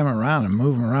jack them around and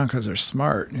move them around because they're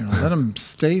smart. Let them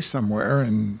stay somewhere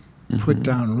and put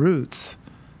down roots,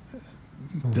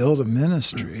 build a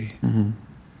ministry.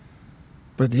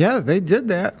 But yeah, they did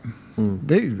that.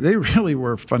 They really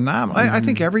were phenomenal. I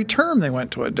think every term they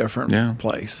went to a different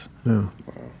place. Yeah.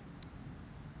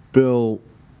 Bill,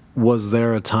 was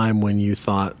there a time when you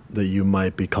thought that you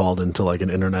might be called into like an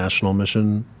international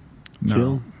mission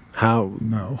field? How?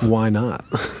 No. Why not?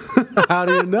 How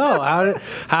do you know?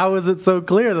 How is it so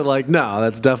clear that like, no,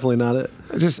 that's definitely not it?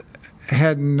 I just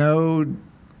had no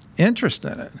interest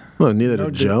in it. Well, neither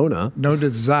did Jonah. No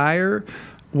desire.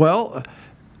 Well,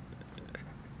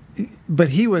 but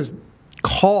he was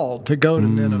called to go to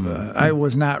Nineveh. I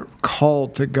was not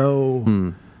called to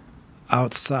go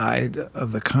outside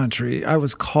of the country. I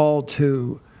was called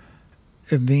to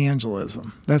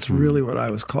evangelism. That's really what I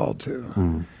was called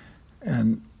to.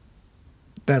 And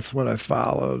that's what I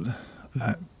followed.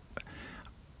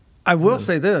 I will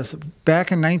say this.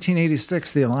 Back in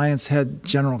 1986, the Alliance had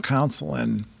general council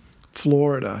in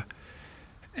Florida,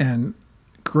 and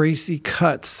Gracie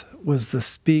Cutts was the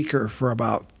speaker for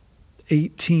about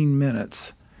 18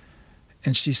 minutes.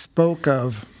 And she spoke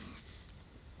of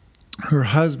her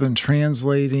husband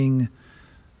translating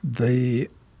the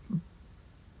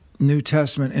New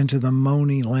Testament into the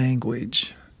Moni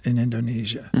language in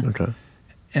Indonesia. Okay.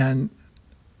 And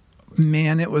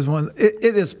man, it was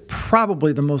it is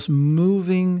probably the most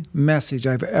moving message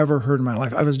I've ever heard in my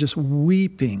life. I was just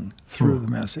weeping through the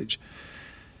message.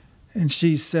 And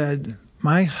she said,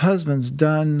 my husband's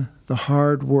done the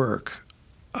hard work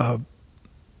of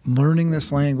learning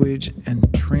this language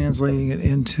and translating it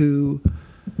into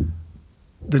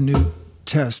the New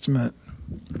Testament.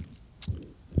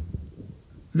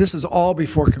 This is all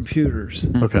before computers.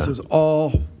 Okay. This was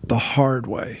all the hard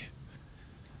way.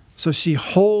 So she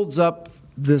holds up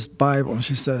this Bible and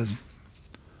she says,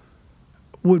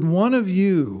 would one of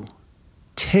you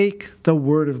take the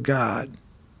word of God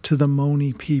to the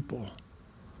Moni people?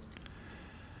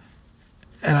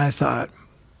 And I thought,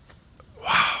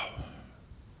 wow,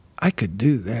 I could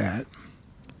do that.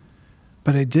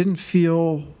 But I didn't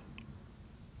feel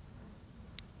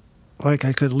like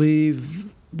I could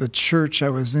leave the church I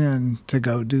was in to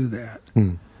go do that.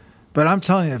 But I'm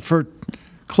telling you, for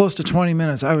close to 20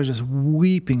 minutes, I was just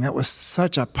weeping. That was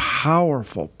such a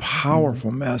powerful, powerful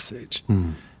message.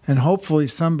 And hopefully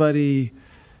somebody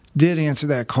did answer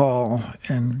that call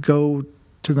and go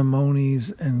to the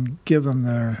Monis and give them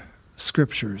their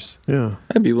scriptures. Yeah.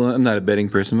 I'd be willing. I'm not a betting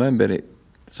person, but I bet it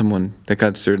someone that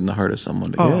got stirred in the heart of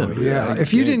someone. Oh, yeah.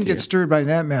 If you didn't get stirred by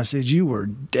that message, you were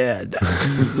dead.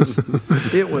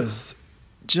 It was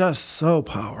just so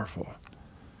powerful.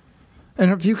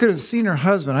 And if you could have seen her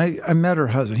husband, I met her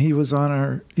husband. He was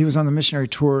on the missionary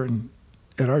tour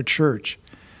at our church.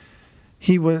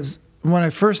 When I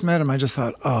first met him, I just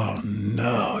thought, oh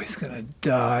no, he's going to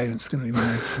die and it's going to be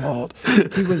my fault.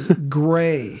 He was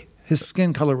gray. His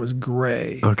skin color was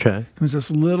gray. Okay. He was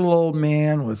this little old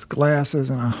man with glasses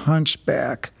and a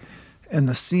hunchback, and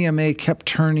the CMA kept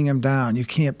turning him down. You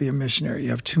can't be a missionary.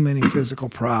 You have too many physical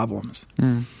problems.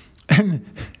 And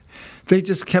they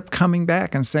just kept coming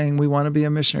back and saying, we want to be a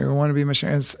missionary. We want to be a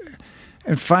missionary.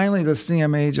 And finally the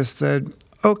CMA just said,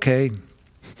 okay,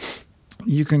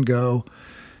 you can go.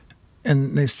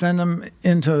 And they sent him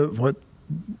into what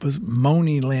was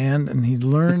Moni land, and he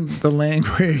learned the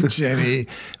language, and he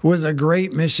was a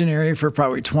great missionary for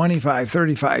probably 25,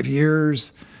 35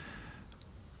 years.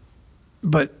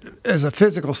 But as a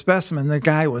physical specimen, the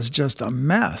guy was just a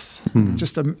mess.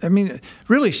 It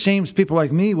really shames people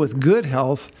like me with good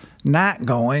health not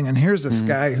going. And here's this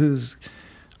guy who's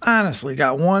honestly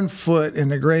got one foot in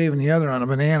the grave and the other on a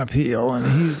banana peel, and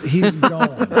he's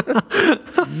going.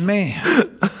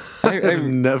 Man. I've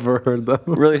never heard that.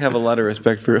 Really have a lot of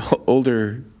respect for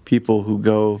older people who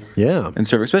go and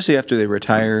serve, especially after they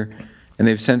retire and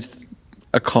they've sensed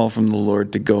a call from the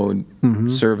Lord to go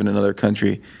and serve in another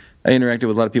country. I interacted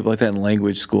with a lot of people like that in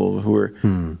language school who were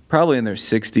probably in their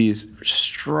 60s,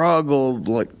 struggled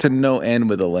like to no end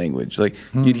with the language. Like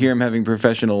you'd hear them having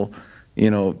professional,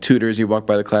 tutors. You walk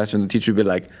by the classroom, the teacher would be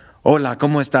like, "Hola,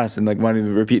 ¿cómo estás?" And like wanting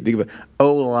to repeat, think about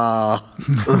 "Hola,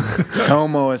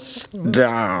 ¿cómo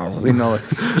estás?"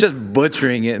 Just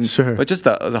butchering it. But just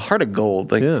the heart of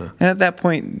gold. And at that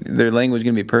point, their language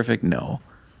going to be perfect? No.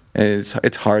 And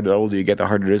it's hard. The older you get, the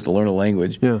harder it is to learn a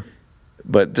language. Yeah.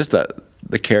 But just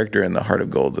the character and the heart of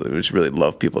gold, I just really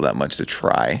love people that much to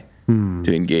try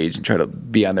to engage and try to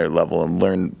be on their level and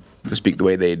learn to speak the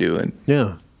way they do. And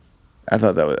I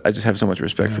thought I just have so much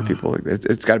respect for people.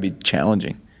 It's got to be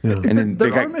challenging. Yeah. And then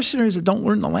there are missionaries that don't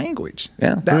learn the language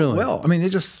well. I mean, they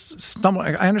just stumble.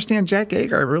 I understand Jack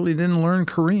Agar really didn't learn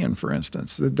Korean, for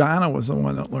instance. Donna was the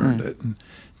one that learned it. And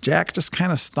Jack just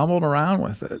kind of stumbled around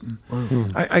with it.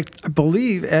 I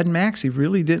believe Ed Maxey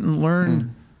really didn't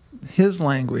learn his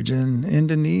language in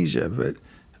Indonesia, but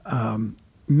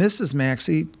Mrs.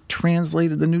 Maxey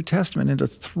translated the New Testament into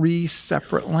 3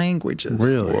 separate languages.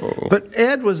 Really? Whoa. But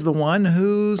Ed was the one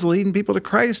who's leading people to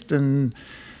Christ and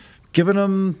giving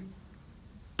them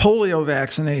polio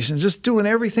vaccinations, just doing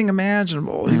everything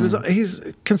imaginable. He's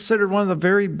considered one of the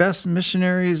very best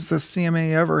missionaries the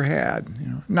CMA ever had.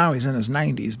 Now he's in his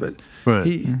 90s, but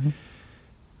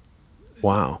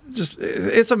wow.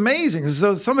 It's amazing.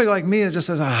 So somebody like me that just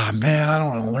says, man, I don't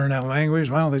want to learn that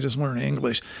language. Why don't they just learn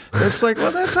English? It's like,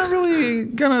 well, that's not really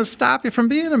going to stop you from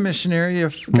being a missionary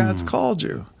if God's called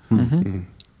you.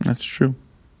 That's true.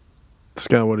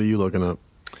 Scott, what are you looking up?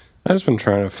 I've just been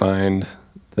trying to find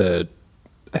I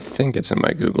think it's in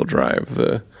my Google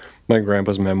Drive, my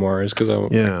grandpa's memoirs, because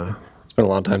it's been a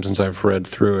long time since I've read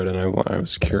through it, and I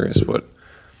was curious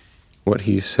what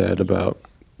he said about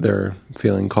their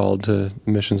feeling called to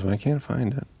missions, but I can't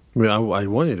find it. I mean, I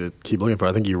want you to keep looking for it.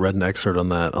 I think you read an excerpt on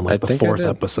that on like the fourth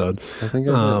episode. I think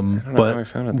I did. I don't know but how I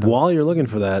found it, though. While you're looking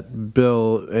for that,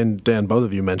 Bill and Dan, both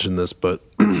of you mentioned this, but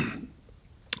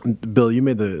Bill, you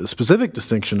made the specific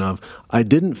distinction of I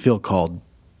didn't feel called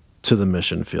to the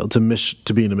mission field, to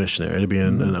being a missionary, to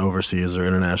being an overseas or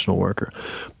international worker,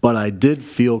 but I did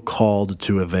feel called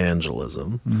to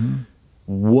evangelism. Mm-hmm.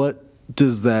 What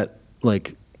does that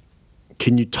like?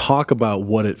 Can you talk about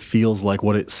what it feels like,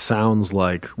 what it sounds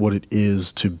like, what it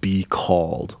is to be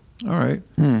called? All right.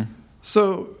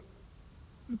 So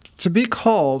to be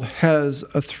called has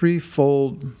a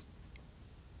threefold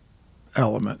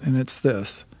element, and it's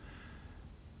this.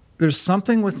 There's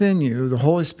something within you, the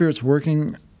Holy Spirit's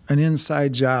working an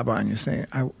inside job on you, saying,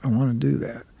 I want to do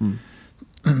that.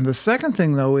 The second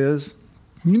thing, though, is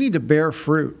you need to bear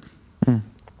fruit.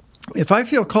 If I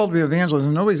feel called to be evangelist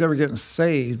and nobody's ever getting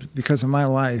saved because of my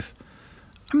life,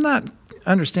 I'm not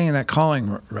understanding that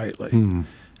calling rightly. And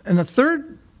the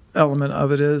third element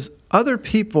of it is other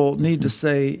people need to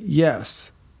say,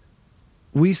 yes,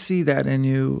 we see that in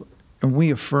you and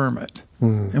we affirm it.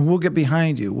 And we'll get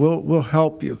behind you. We'll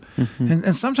help you.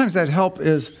 And sometimes that help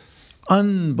is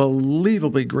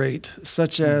unbelievably great,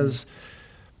 such as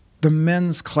the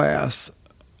men's class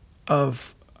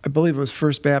of, I believe it was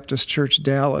First Baptist Church,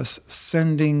 Dallas,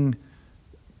 sending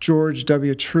George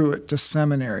W. Truett to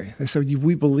seminary. They said,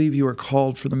 we believe you are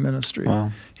called for the ministry.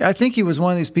 Wow. I think he was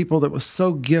one of these people that was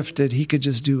so gifted he could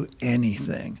just do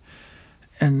anything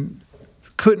and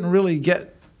couldn't really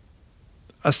get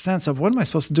a sense of what am I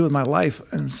supposed to do with my life.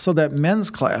 And so that men's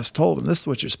class told him, this is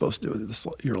what you're supposed to do with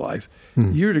your life.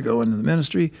 You're to go into the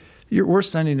ministry. We're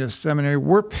sending you to seminary.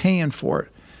 We're paying for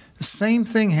it. The same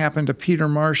thing happened to Peter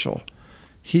Marshall.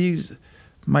 He's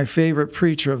my favorite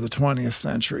preacher of the 20th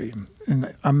century.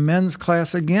 And a men's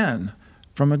class again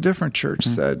from a different church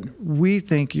said, we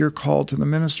think you're called to the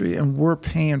ministry and we're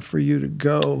paying for you to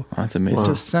go That's amazing.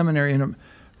 to seminary. And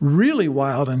really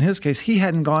wild in his case, he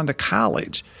hadn't gone to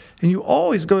college. And you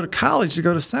always go to college to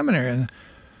go to seminary. And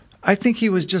I think he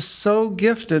was just so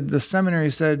gifted, the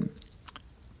seminary said,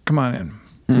 come on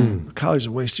in. College is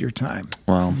a waste of your time.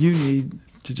 Wow. You need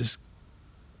to just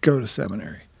go to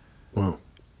seminary. Wow.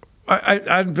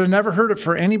 I've never heard it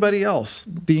for anybody else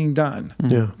being done.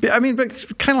 Yeah. I mean, but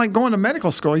kind of like going to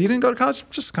medical school. You didn't go to college?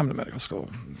 Just come to medical school.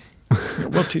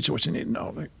 We'll teach you what you need to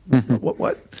know. Like,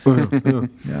 what?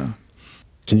 Yeah.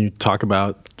 Can you talk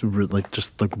about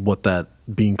what that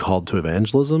being called to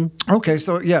evangelism? Okay,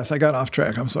 so yes, I got off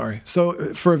track. I'm sorry.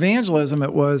 So for evangelism,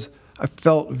 I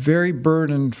felt very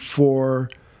burdened for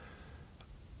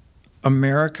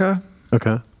America.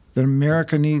 Okay. That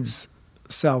America needs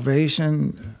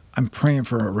salvation. I'm praying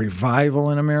for a revival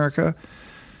in America.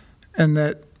 And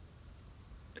that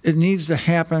it needs to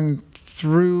happen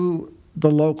through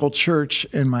the local church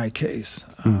in my case.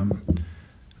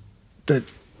 That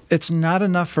it's not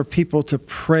enough for people to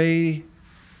pray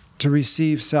to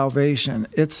receive salvation.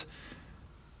 It's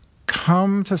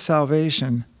come to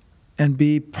salvation and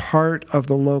be part of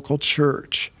the local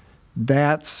church.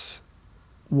 That's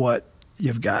what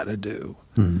you've got to do.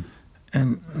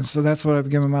 And so that's what I've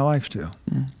given my life to.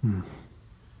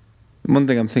 One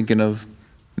thing I'm thinking of,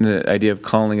 the idea of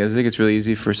calling, is I think it's really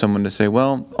easy for someone to say,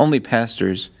 well, only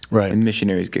pastors and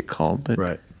missionaries get called.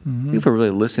 But if we're really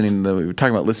listening to we're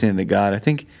talking about listening to God, I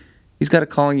think He's got a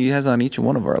calling He has on each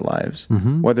one of our lives.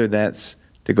 Whether that's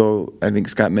to go, I think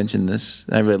Scott mentioned this,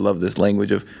 and I really love this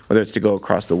language of whether it's to go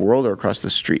across the world or across the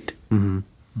street.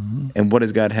 And what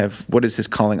does God have, what is His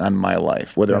calling on my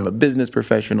life? Whether I'm a business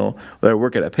professional, whether I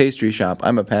work at a pastry shop,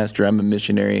 I'm a pastor, I'm a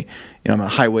missionary, I'm a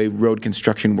highway road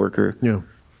construction worker. Yeah.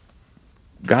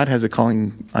 God has a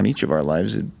calling on each of our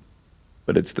lives,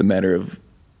 but it's the matter of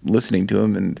listening to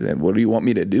Him and what do you want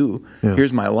me to do? Yeah.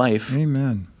 Here's my life.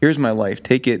 Amen. Here's my life.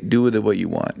 Take it, do with it what you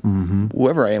want.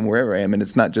 Whoever I am, wherever I am. And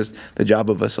it's not just the job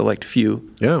of a select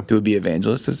few to be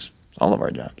evangelists. It's all of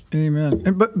our jobs. Amen.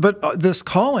 And, but this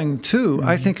calling, too,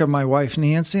 I think of my wife,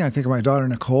 Nancy. I think of my daughter,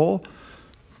 Nicole.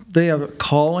 They have a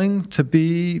calling to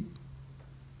be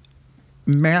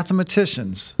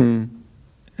mathematicians. And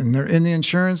they're in the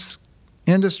insurance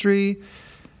industry,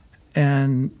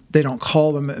 and they don't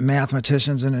call them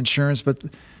mathematicians in insurance, but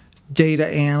data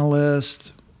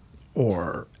analysts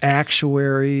or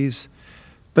actuaries.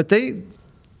 But they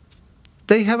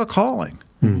have a calling.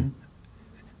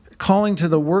 Calling to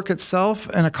the work itself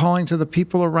and a calling to the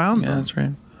people around them. That's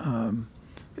right.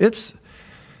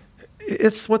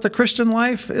 It's what the Christian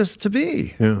life is to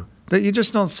be. Yeah. That you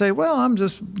just don't say, well, I'm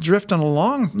just drifting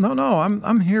along. No,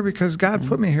 I'm here because God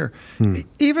put me here.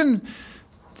 Even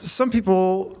some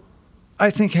people, I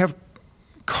think, have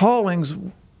callings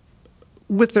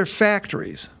with their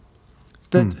factories.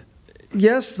 That,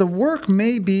 yes, the work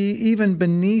may be even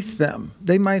beneath them.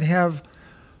 They might have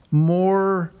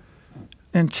more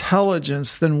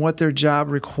intelligence than what their job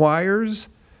requires,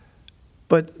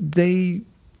 but they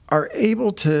are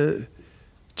able to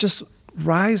just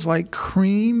rise like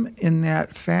cream in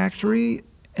that factory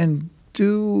and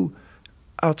do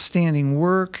outstanding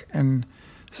work. And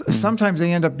sometimes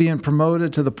they end up being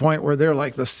promoted to the point where they're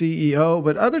like the CEO,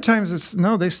 but other times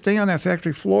they stay on that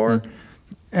factory floor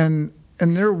and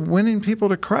they're winning people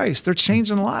to Christ. They're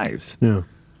changing lives. Yeah.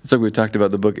 It's like we talked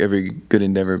about the book Every Good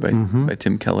Endeavor by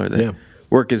Tim Keller, that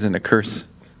work isn't a curse.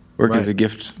 Work is a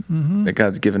gift that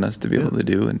God's given us to be able to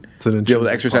do and to be able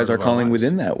to exercise our calling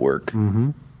within that work.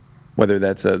 Whether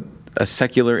that's a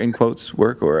secular, in quotes,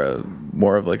 work or a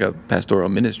more of like a pastoral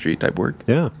ministry type work.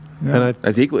 Yeah. And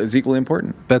it's equally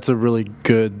important. That's a really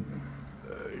good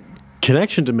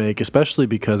connection to make, especially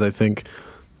because I think,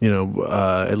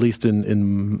 at least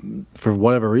in for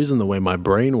whatever reason, the way my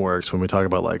brain works when we talk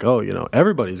about like,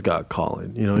 everybody's got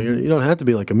calling. You don't have to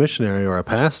be like a missionary or a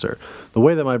pastor. The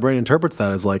way that my brain interprets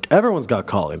that is like everyone's got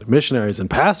calling. Missionaries and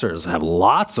pastors have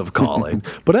lots of calling,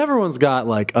 but everyone's got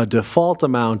like a default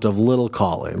amount of little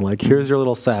calling. Like here's your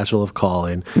little satchel of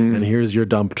calling, and here's your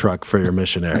dump truck for your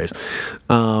missionaries.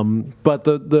 But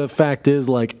the fact is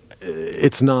like,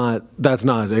 that's not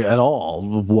at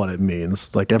all what it means.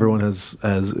 It's like everyone has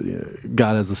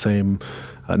God has the same,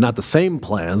 not the same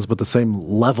plans, but the same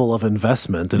level of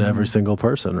investment in every single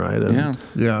person, right? And,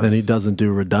 and he doesn't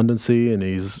do redundancy, and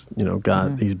he's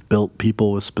he's built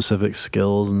people with specific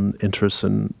skills and interests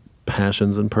and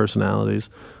passions and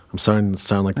personalities. I'm starting to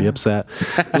sound like the IPSAT.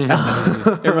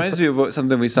 It reminds me of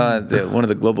something we saw at one of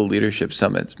the global leadership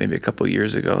summits maybe a couple of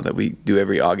years ago that we do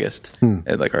every August.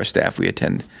 At like our staff, we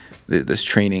attend this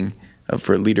training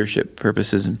for leadership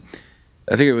purposes. And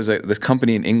I think it was this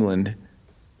company in England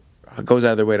goes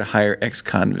out of their way to hire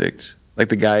ex-convicts. Like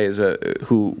the guy is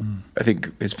who I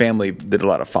think his family did a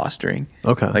lot of fostering.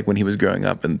 Okay. Like when he was growing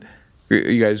up, and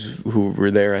you guys who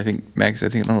were there, I think Max, I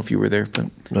don't know if you were there, but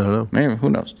I don't know. Maybe, who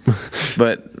knows?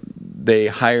 But they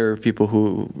hire people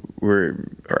who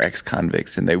are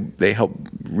ex-convicts, and they help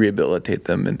rehabilitate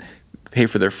them and pay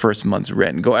for their first month's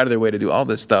rent and go out of their way to do all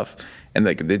this stuff. And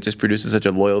like it just produces such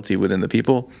a loyalty within the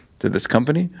people to this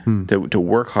company to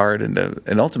work hard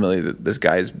and ultimately this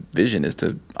guy's vision is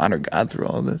to honor God through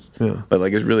all of this. Yeah. But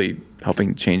like it's really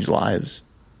helping change lives.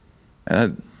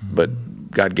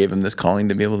 But God gave him this calling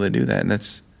to be able to do that, and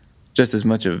that's just as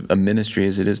much of a ministry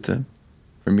as it is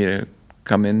for me to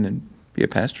come in and be a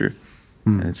pastor.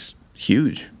 And it's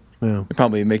huge. Yeah. You're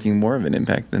probably making more of an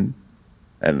impact than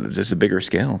at just a bigger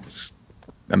scale. It's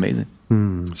amazing.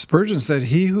 Spurgeon said,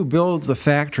 "He who builds a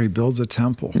factory builds a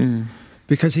temple,"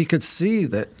 because he could see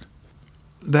that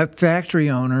factory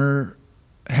owner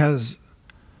has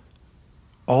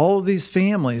all of these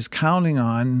families counting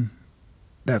on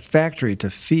that factory to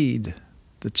feed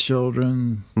the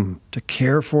children, to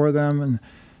care for them. And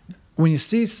when you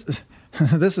see,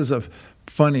 this is a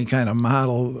funny kind of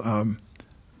model,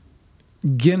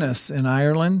 Guinness in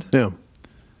Ireland. Yeah.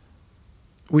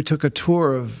 We took a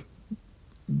tour of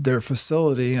their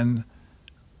facility, and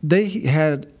they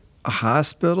had a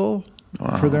hospital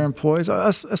for their employees,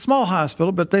 a small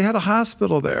hospital, but they had a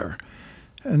hospital there.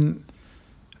 And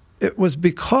it was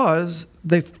because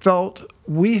they felt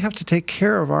we have to take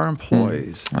care of our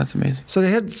employees. That's amazing. So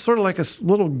they had sort of like a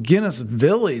little Guinness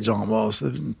village almost.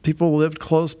 People lived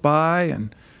close by,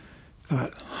 and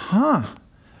thought,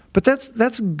 But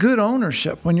that's good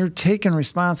ownership when you're taking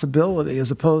responsibility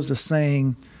as opposed to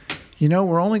saying,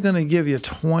 we're only going to give you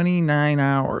 29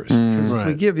 hours. Because if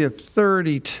we give you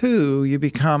 32, you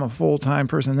become a full-time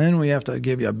person. Then we have to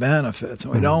give you benefits.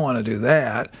 And we don't want to do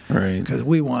that because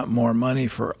we want more money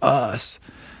for us.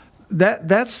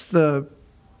 That's the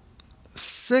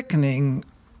sickening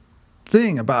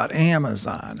thing about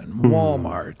Amazon and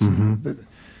Walmart.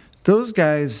 Those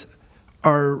guys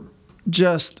are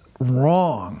just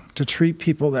wrong to treat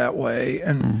people that way.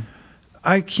 And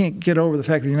I can't get over the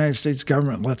fact that the United States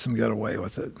government lets them get away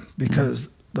with it because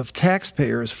the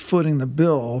taxpayer is footing the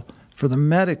bill for the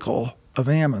medical of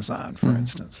Amazon, for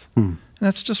instance. And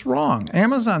that's just wrong.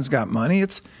 Amazon's got money.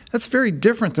 That's very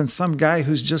different than some guy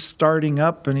who's just starting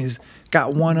up and he's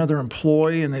got one other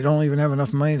employee and they don't even have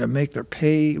enough money to make their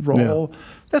payroll. Yeah.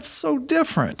 That's so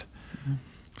different.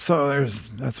 So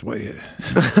that's why it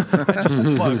just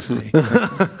bugs me.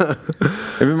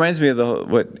 It reminds me of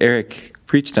what Eric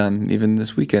preached on even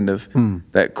this weekend of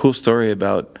that cool story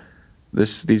about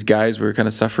these guys were kind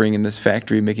of suffering in this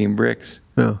factory making bricks.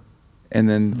 Yeah. And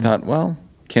then thought, well,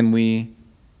 can we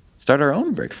start our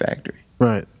own brick factory?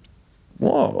 Right.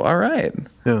 Whoa, all right.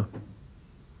 Yeah.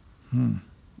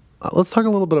 Let's talk a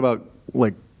little bit about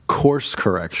like course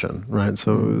correction, right?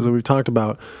 So we've talked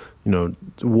about,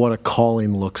 what a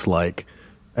calling looks like,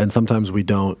 and sometimes we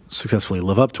don't successfully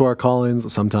live up to our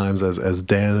callings. Sometimes, as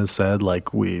Dan has said,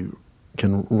 like we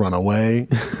can run away,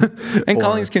 and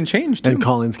callings can change too. And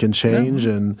callings can change,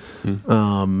 and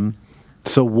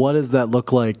so what does that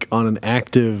look like on an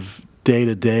active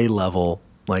day-to-day level?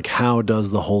 Like, how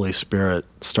does the Holy Spirit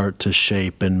start to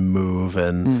shape and move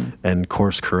and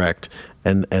course correct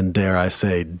and dare I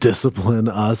say discipline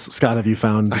us? Scott, have you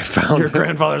found your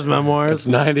grandfather's memoirs? It's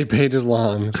 90 pages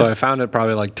long, so I found it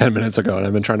probably like 10 minutes ago, and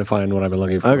I've been trying to find what I've been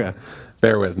looking for. Okay,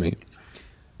 bear with me.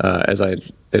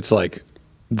 It's like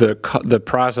the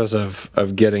process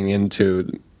of getting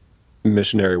into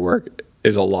missionary work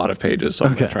is a lot of pages, so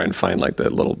I'm going to try and find like the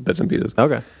little bits and pieces.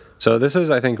 Okay. So this is,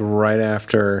 I think, right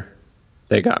after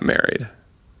they got married.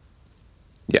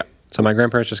 Yeah. So my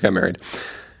grandparents just got married.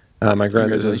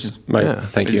 Congratulations.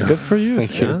 Thank you. Good for you.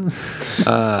 Thank you.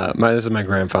 This is my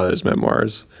grandfather's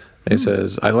memoirs. He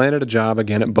says, I landed a job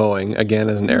again at Boeing, again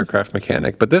as an aircraft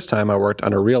mechanic, but this time I worked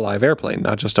on a real live airplane,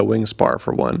 not just a wing spar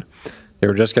for one. They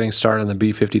were just getting started on the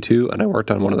B-52, and I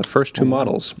worked on one of the first two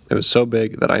models. It was so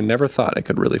big that I never thought it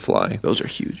could really fly. Those are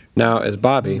huge. Now, as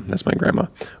Bobby, that's my grandma,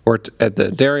 worked at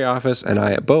the dairy office and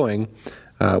I at Boeing,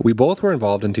 we both were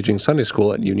involved in teaching Sunday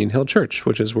school at Union Hill Church,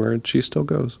 which is where she still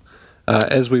goes.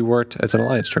 As we worked, it's an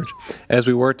Alliance church. As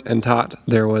we worked and taught,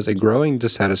 there was a growing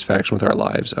dissatisfaction with our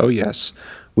lives. Oh, yes.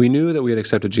 We knew that we had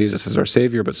accepted Jesus as our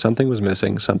Savior, but something was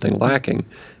missing, something lacking.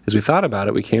 As we thought about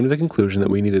it, we came to the conclusion that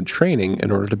we needed training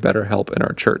in order to better help in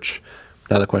our church.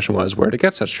 Now the question was, where to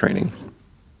get such training?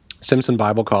 Simpson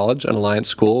Bible College, an Alliance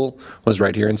school, was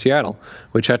right here in Seattle.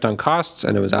 We checked on costs,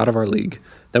 and it was out of our league.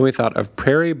 Then we thought of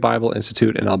Prairie Bible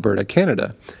Institute in Alberta,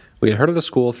 Canada. We had heard of the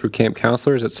school through camp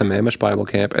counselors at some Amish Bible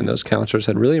camp, and those counselors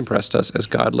had really impressed us as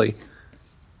godly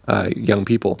young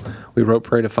people. We wrote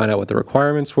Prairie to find out what the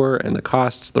requirements were and the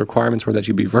costs. The requirements were that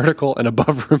you be vertical and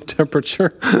above room temperature.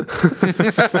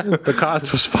 The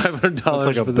cost was $500. That's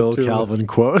like a Bill Calvin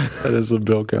quote. That is a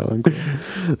Bill Calvin quote.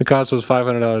 The cost was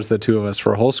 $500 for the two of us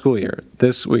for a whole school year.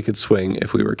 This we could swing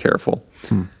if we were careful.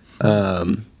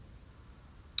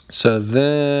 So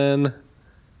then,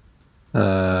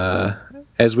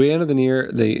 as we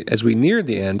neared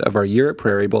the end of our year at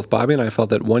Prairie, both Bobby and I felt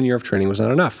that 1 year of training was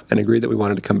not enough and agreed that we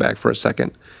wanted to come back for a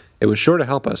second. It was sure to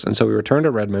help us, and so we returned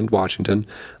to Redmond, Washington,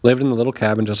 lived in the little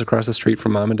cabin just across the street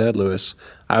from Mom and Dad Lewis.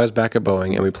 I was back at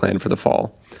Boeing, and we planned for the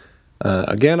fall.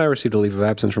 Again, I received a leave of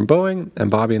absence from Boeing,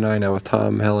 and Bobby and I, now with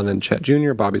Tom, Helen, and Chet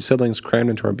Jr., Bobby's siblings, crammed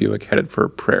into our Buick, headed for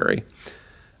Prairie.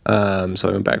 So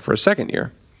I went back for a second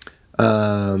year.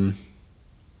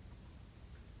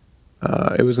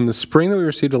 It was in the spring that we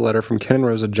received a letter from Ken and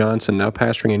Rosa Johnson, now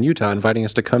pastoring in Utah, inviting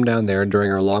us to come down there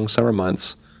during our long summer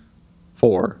months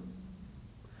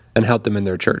and help them in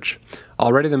their church.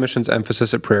 Already the missions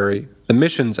emphasis at Prairie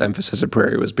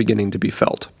was beginning to be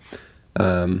felt.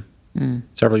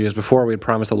 Several years before, we had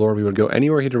promised the Lord we would go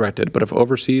anywhere He directed, but if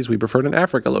overseas, we preferred an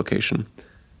Africa location.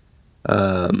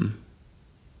 And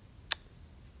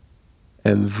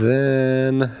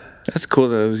then... That's cool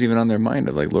that it was even on their mind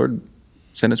of like, Lord,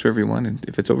 send us wherever you want, and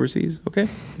if it's overseas, okay.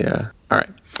 Yeah. All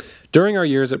right. During our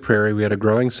years at Prairie, we had a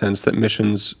growing sense that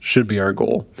missions should be our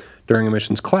goal. During a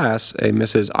missions class, a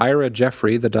Mrs. Ira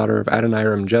Jeffrey, the daughter of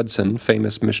Adoniram Judson,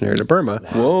 famous missionary to Burma,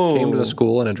 came to the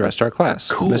school and addressed our class.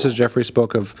 Cool. Mrs. Jeffrey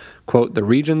spoke of, quote, the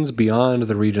regions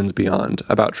beyond,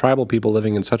 about tribal people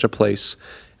living in such a place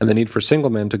and the need for single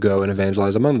men to go and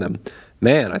evangelize among them.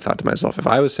 Man, I thought to myself, if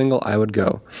I was single, I would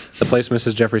go. The place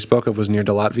Mrs. Jeffrey spoke of was near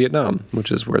Dalat, Vietnam,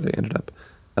 which is where they ended up,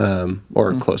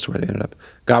 or close to where they ended up.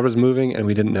 God was moving, and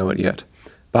we didn't know it yet.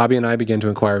 Bobby and I began to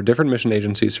inquire of different mission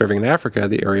agencies serving in Africa,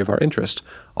 the area of our interest.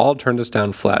 All turned us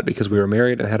down flat because we were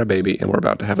married and had a baby, and were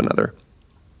about to have another.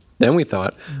 Then we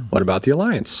thought, what about the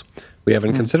Alliance? We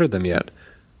haven't considered them yet.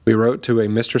 We wrote to a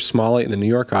Mr. Smalley in the New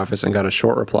York office and got a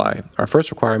short reply. Our first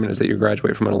requirement is that you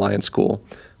graduate from an Alliance school.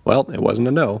 Well, it wasn't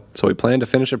a no, so we planned to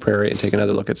finish at Prairie and take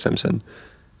another look at Simpson.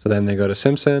 So then they go to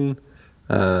Simpson,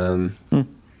 and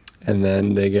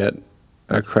then they get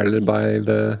accredited by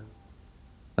the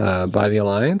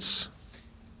Alliance.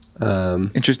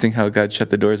 Interesting how God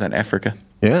shut the doors on Africa.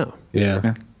 Yeah.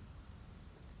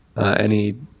 And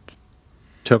He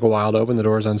took a while to open the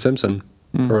doors on Simpson.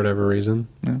 for whatever reason.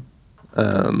 Yeah.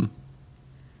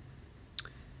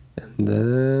 And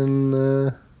then,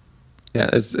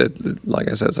 like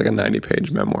I said, it's like a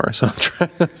 90-page memoir. So I'm trying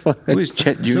to find. Who is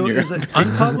Chet Jr.? So is it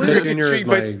unpublished? Chet Jr. is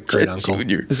my great uncle.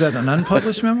 Is that an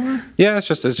unpublished memoir? Yeah, it's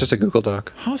just a Google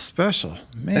Doc. How special.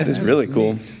 Man, That is really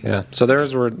cool. neat. Yeah. So there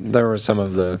were some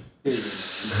of the.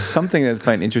 Something that I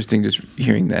find interesting just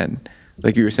hearing that,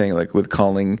 like you were saying, like with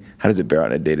calling, how does it bear out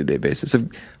on a day-to-day basis? A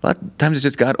lot of times it's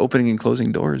just God opening and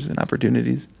closing doors and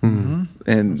opportunities. Mm-hmm.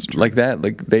 And like that,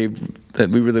 that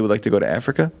we really would like to go to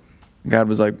Africa. God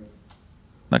was like,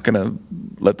 not going to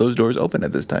let those doors open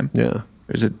at this time. Yeah. Or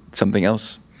is it something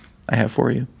else I have for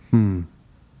you?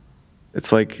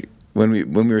 It's like when we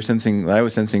were sensing, I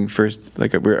was sensing first,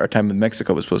 like our time in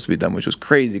Mexico was supposed to be done, which was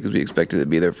crazy because we expected to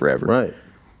be there forever. Right.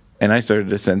 And I started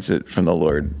to sense it from the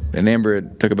Lord. And Amber,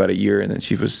 it took about a year, and then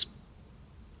she was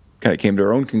kind of came to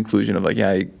her own conclusion of like,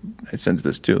 yeah, I sense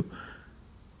this too.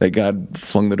 That God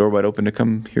flung the door wide open to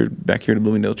come back here to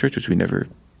Bloomingdale Church, which we never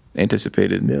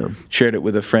anticipated. Yeah. Shared it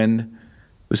with a friend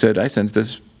who said, I sensed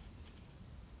this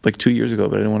like 2 years ago,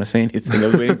 but I didn't want to say anything. I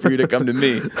was waiting for you to come to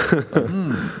me.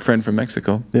 Friend from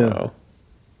Mexico. Yeah. Wow.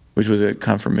 Which was a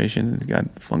confirmation that God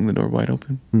flung the door wide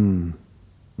open.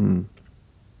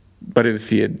 But if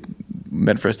he had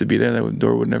meant for us to be there, that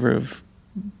door would never have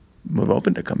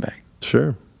opened to come back.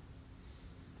 Sure.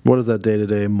 What does that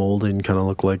day-to-day molding kind of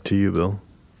look like to you, Bill?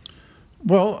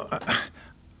 Well,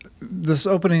 this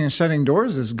opening and shutting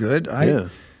doors is good. I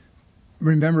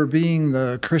remember being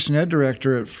the Christian ed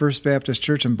director at First Baptist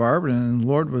Church in Barberton, and the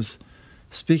Lord was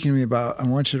speaking to me about, I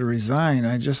want you to resign.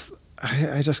 I just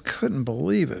couldn't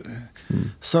believe it.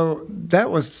 So that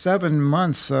was 7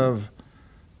 months of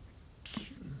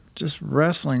just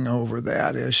wrestling over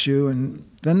that issue. And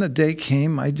then the day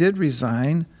came, I did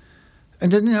resign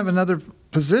and didn't have another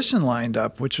position lined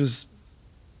up, which was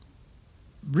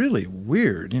really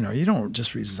weird. You don't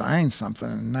just resign something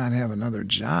and not have another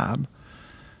job.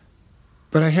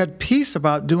 But I had peace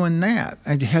about doing that.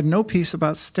 I had no peace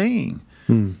about staying.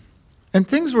 And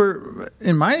things were,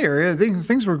 in my area,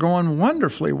 things were going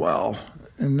wonderfully well.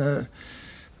 And the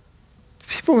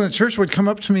people in the church would come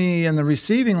up to me in the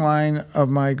receiving line of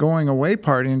my going away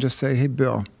party and just say, hey,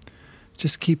 Bill,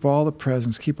 just keep all the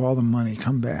presents, keep all the money,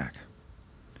 come back.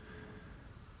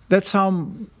 That's a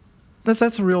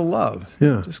real love.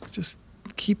 Yeah. Just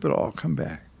keep it all, come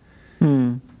back.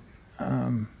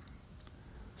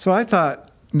 So I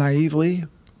thought naively,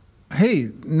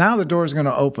 hey, now the door's going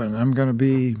to open. I'm going to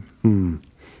be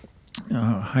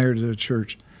hired at a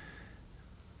church.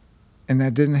 And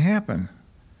that didn't happen.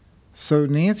 So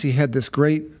Nancy had this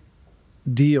great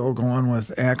deal going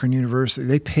with Akron University.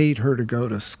 They paid her to go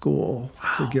to school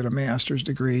to get a master's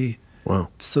degree. Wow.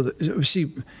 So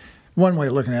that one way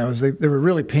of looking at it was they were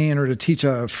really paying her to teach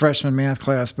a freshman math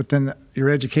class, but then your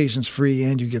education's free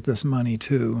and you get this money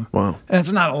too. Wow. And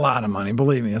it's not a lot of money,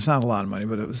 believe me, it's not a lot of money,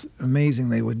 but it was amazing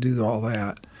they would do all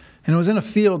that. And it was in a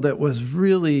field that was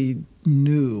really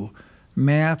new,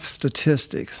 math,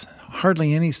 statistics.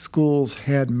 Hardly any schools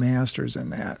had masters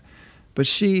in that. But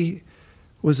she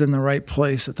was in the right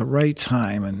place at the right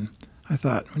time. And I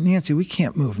thought, Nancy, we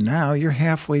can't move now. You're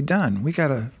halfway done. We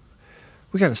gotta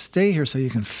stay here so you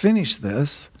can finish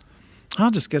this.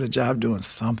 I'll just get a job doing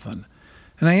something.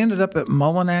 And I ended up at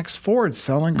Mullinax Ford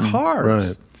selling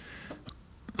cars.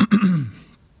 Right.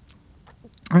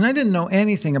 And I didn't know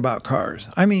anything about cars.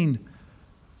 I mean,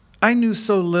 I knew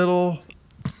so little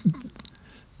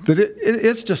that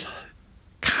it's just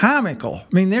comical. I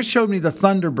mean, they showed me the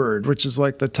Thunderbird, which is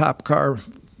like the top car.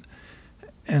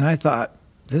 And I thought,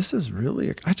 this is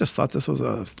really, I just thought this was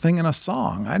a thing in a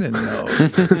song. I didn't know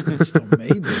they still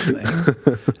made these things.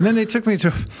 And then they took me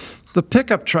to the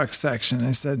pickup truck section.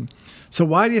 I said, so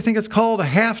why do you think it's called a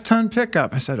half-ton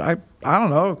pickup? I said, I don't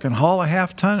know, it can haul a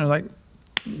half-ton. They're like,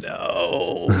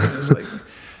 no. I was like,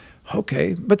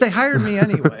 okay. But they hired me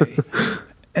anyway.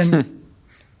 And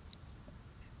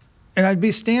I'd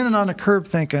be standing on the curb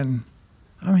thinking,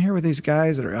 I'm here with these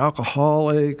guys that are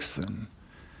alcoholics, and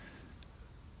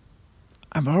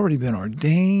I've already been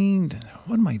ordained.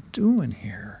 What am I doing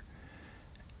here?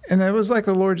 And it was like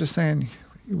the Lord just saying,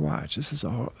 you watch, this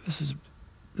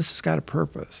has got a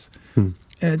purpose. And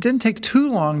it didn't take too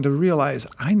long to realize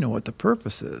I know what the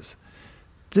purpose is.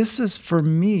 This is for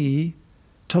me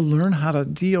to learn how to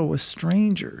deal with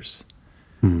strangers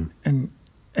and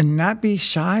not be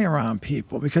shy around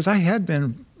people, because I had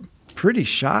been pretty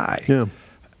shy. Yeah.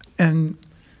 And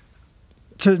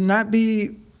to not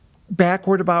be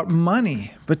backward about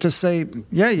money, but to say,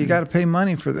 yeah, you got to pay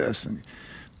money for this. And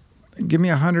give me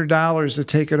 $100 to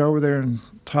take it over there and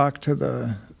talk to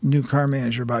the new car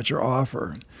manager about your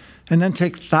offer. And then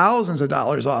take thousands of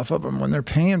dollars off of them when they're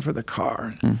paying for the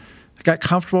car. I got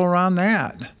comfortable around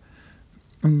that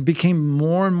and became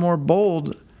more and more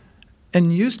bold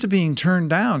and used to being turned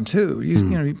down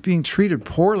too, being treated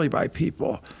poorly by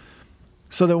people.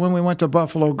 So that when we went to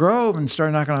Buffalo Grove and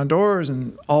started knocking on doors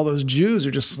and all those Jews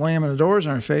are just slamming the doors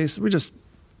in our face, it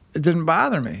didn't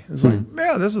bother me. It was like,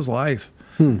 yeah, this is life.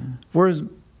 Whereas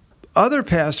other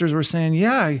pastors were saying,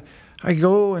 yeah, I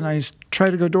go and I try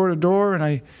to go door to door and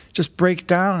I just break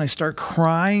down and I start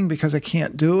crying because I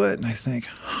can't do it. And I think,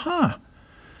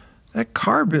 that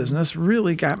car business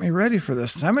really got me ready for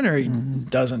this. Seminary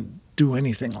doesn't do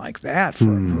anything like that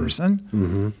for a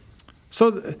person. So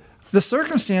the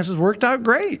circumstances worked out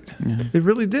great. They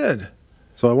really did.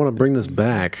 So I want to bring this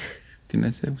back. Can I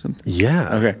say something?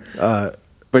 Yeah. Okay.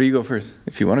 But you go first.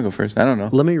 If you want to go first. I don't know.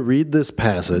 Let me read this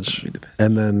passage,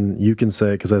 and then you can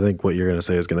say, because I think what you're going to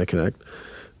say is going to connect,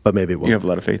 but maybe it won't. You have a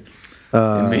lot of faith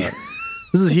in me.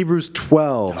 This is Hebrews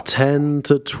 12, 10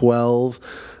 to 12.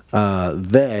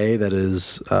 They, that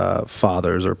is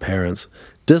fathers or parents,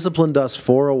 disciplined us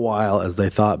for a while as they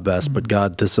thought best, but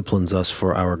God disciplines us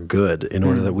for our good in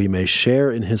order that we may share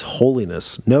in his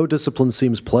holiness. No discipline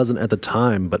seems pleasant at the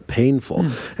time, but painful.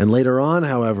 And later on,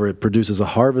 however, it produces a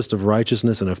harvest of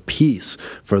righteousness and of peace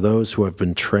for those who have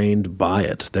been trained by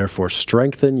it. Therefore,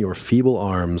 strengthen your feeble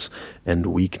arms and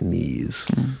weak knees.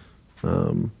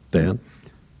 Dan? I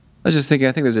was just thinking,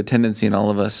 I think there's a tendency in all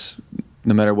of us,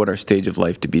 no matter what our stage of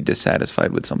life, to be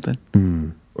dissatisfied with something.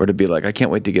 Or to be like, I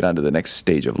can't wait to get on to the next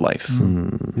stage of life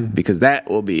because that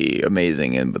will be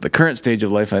amazing. But the current stage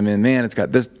of life I'm in, man, it's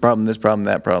got this problem,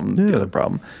 that problem, the other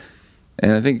problem.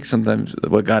 And I think sometimes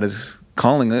what God is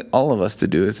calling all of us to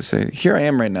do is to say, here I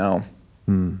am right now.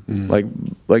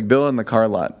 Like Bill in the car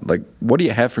lot. Like, what do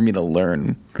you have for me to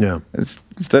learn? Yeah.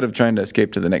 Instead of trying to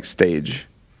escape to the next stage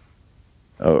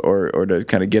or to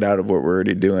kind of get out of what we're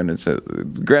already doing.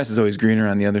 The grass is always greener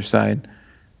on the other side.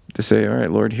 To say, all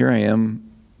right, Lord, here I am.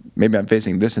 Maybe I'm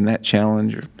facing this and that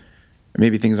challenge, or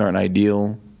maybe things aren't ideal.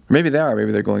 Or maybe they are.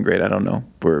 Maybe they're going great. I don't know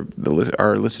where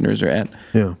our listeners are at.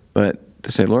 Yeah. But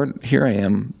to say, Lord, here I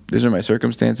am. These are my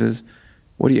circumstances.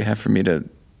 What do you have for me to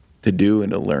do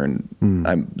and to learn?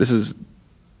 This is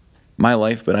my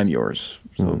life, but I'm yours.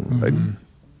 So,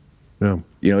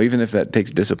 even if that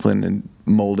takes discipline and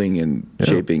molding and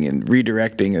shaping and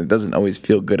redirecting, it doesn't always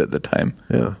feel good at the time.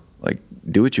 Yeah. Like,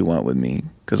 do what you want with me,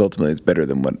 because ultimately it's better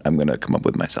than what I'm going to come up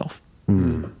with myself.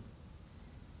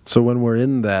 So when we're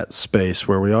in that space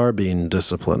where we are being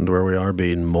disciplined, where we are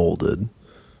being molded,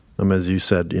 as you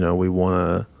said, we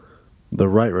want to, the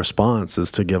right response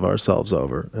is to give ourselves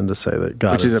over and to say that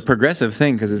God Which is a progressive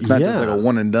thing, because it's not just like a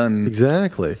one and done.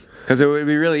 Exactly. Because it would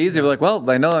be really easy. We're like, well,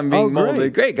 I know I'm being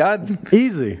molded. Great, God.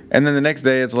 Easy. And then the next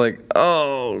day it's like,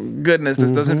 oh, goodness,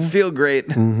 this doesn't feel great.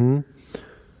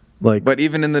 But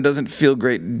even in the doesn't feel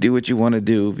great, do what you want to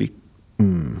do.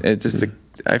 It's just,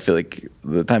 I feel like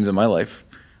the times in my life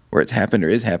where it's happened or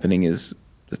is happening is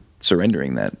just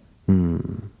surrendering that.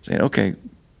 Saying, okay,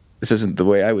 this isn't the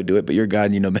way I would do it, but you're God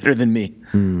and you know better than me.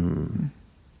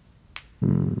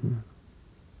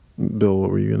 Bill, what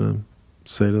were you going to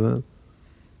say to that?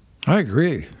 I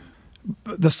agree.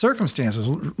 The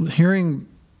circumstances, hearing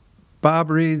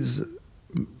Bob Reed's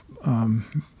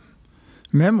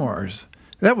memoirs,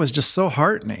 that was just so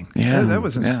heartening. Yeah, that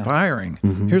was inspiring.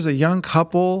 Here's a young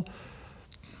couple.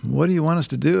 What do you want us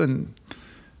to do? And I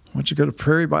want you to go to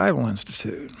Prairie Bible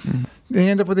Institute. They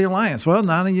end up with the Alliance. Well,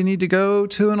 Nana, you need to go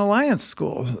to an Alliance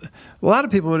school. A lot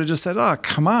of people would have just said, oh,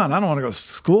 come on, I don't want to go to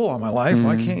school all my life.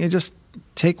 Why can't you just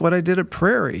take what I did at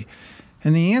Prairie?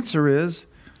 And the answer is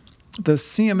the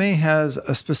CMA has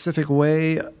a specific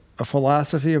way, a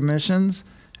philosophy of missions,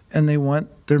 and they want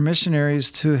their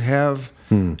missionaries to have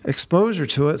exposure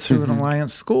to it through an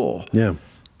Alliance school. Yeah.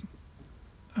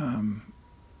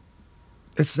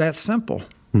 It's that simple.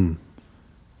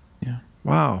 Yeah.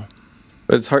 Wow.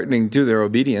 But it's heartening, too, their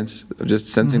obedience of just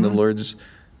sensing the Lord's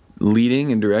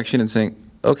leading and direction and saying,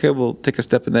 okay, we'll take a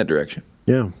step in that direction.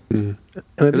 Yeah.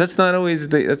 That's not always,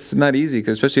 that's not easy,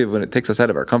 because especially when it takes us out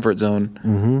of our comfort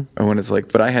zone, or when it's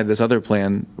like, but I had this other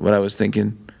plan, what I was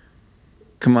thinking.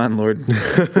 Come on, Lord,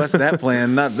 bless that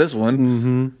plan, not this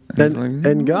one.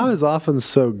 And God is often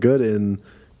so good in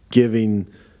giving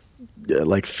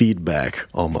like feedback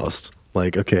almost.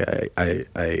 Like, okay,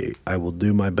 I will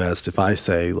do my best. If I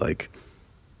say, like,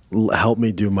 help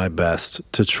me do my best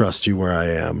to trust you where I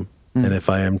am. And if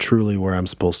I am truly where I'm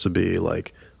supposed to be,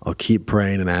 like, I'll keep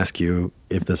praying and ask you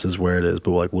if this is where it is.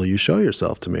 But, like, will you show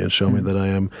yourself to me and show me that I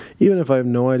am, even if I have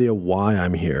no idea why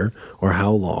I'm here or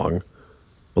how long,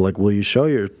 but, like, will you show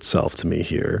yourself to me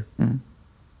here?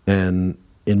 And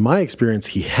in my experience,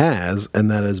 he has,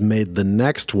 and that has made the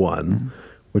next one,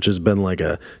 which has been like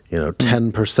a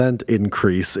 10%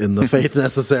 increase in the faith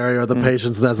necessary or the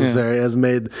patience necessary, has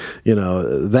made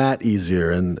that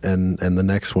easier, and the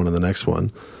next one and the next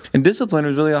one. And discipline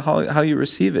is really how you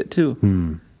receive it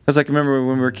too. Because I can remember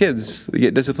when we were kids, you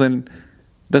get discipline,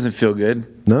 doesn't feel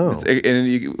good. No.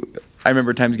 I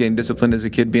remember times getting disciplined as a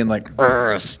kid, being like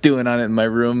stewing on it in my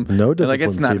room. No discipline like,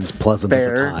 it's not seems pleasant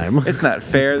fair. at the time. It's not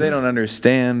fair. They don't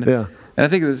understand. Yeah. And I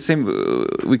think it's the same.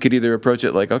 We could either approach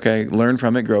it like, okay, learn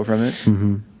from it, grow from it,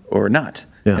 or not.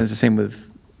 Yeah. And it's the same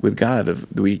with God.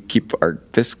 Do we keep our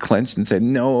fists clenched and say,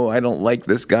 no, I don't like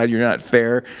this, God, you're not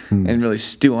fair, and really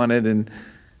stew on it and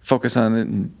focus on it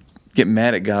and get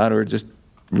mad at God, or just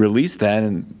release that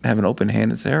and have an open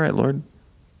hand and say, all right, Lord,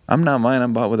 I'm not mine,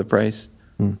 I'm bought with a price.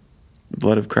 The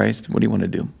blood of Christ, what do you want to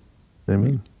do?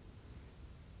 Amen.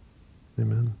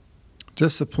 Amen.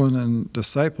 Discipline and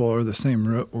disciple are the same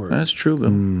root word. That's true, Bill.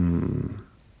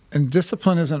 And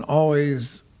discipline isn't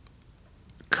always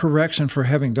correction for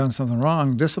having done something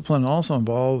wrong. Discipline also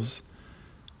involves,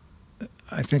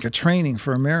 I think, a training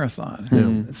for a marathon.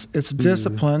 Yeah. It's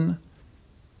discipline.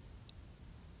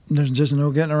 There's just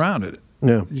no getting around it.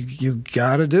 Yeah. You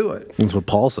got to do it. That's what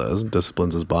Paul says.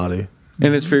 Disciplines his body.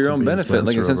 And it's for your own be benefit.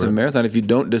 Like in a sense of a marathon, if you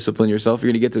don't discipline yourself, you're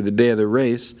going to get to the day of the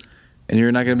race, and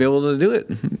you're not going to be able to do it.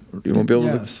 You won't be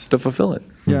able to fulfill it.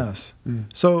 Yes.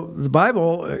 So the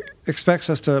Bible expects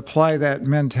us to apply that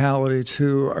mentality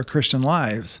to our Christian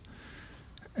lives.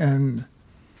 And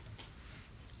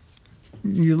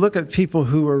you look at people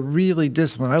who are really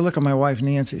disciplined. I look at my wife,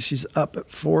 Nancy. She's up at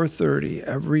 4:30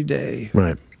 every day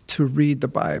to read the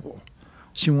Bible.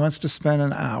 She wants to spend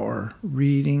an hour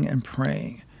reading and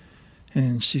praying.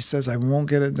 And she says, I won't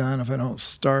get it done if I don't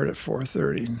start at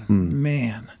 4:30.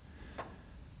 Man,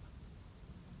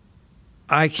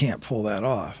 I can't pull that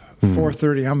off.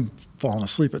 4:30, I'm falling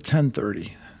asleep at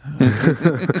 10:30.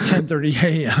 10:30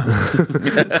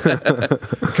 a.m.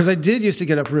 Because I did used to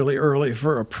get up really early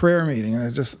for a prayer meeting, and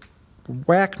it just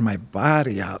whacked my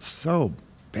body out so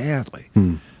badly.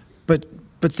 But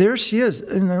there she is.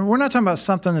 And we're not talking about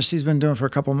something that she's been doing for a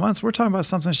couple months. We're talking about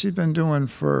something she's been doing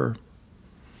for,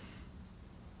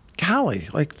 golly,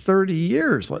 like 30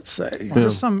 years, let's say.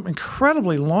 Just some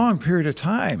incredibly long period of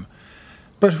time.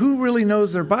 But who really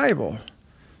knows their Bible?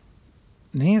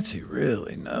 Nancy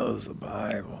really knows the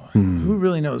Bible. Who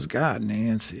really knows God?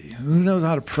 Nancy. Who knows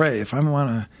how to pray? If I want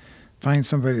to find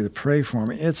somebody to pray for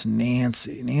me, it's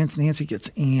Nancy. Nancy gets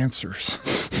answers.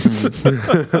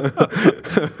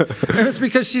 And it's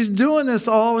because she's doing this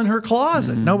all in her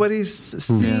closet. Nobody's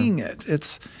seeing it.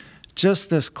 It's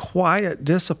just this quiet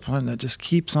discipline that just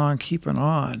keeps on keeping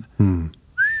on.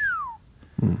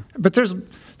 But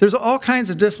there's all kinds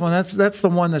of discipline. That's the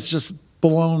one that's just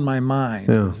blown my mind.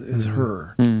 Is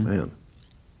her. Man,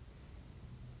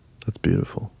 that's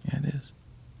beautiful. Yeah, it is.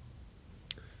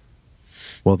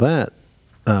 Well, that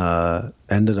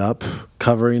ended up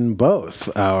covering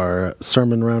both our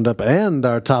sermon roundup and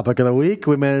our topic of the week.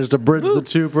 We managed to bridge the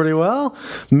two pretty well.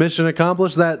 Mission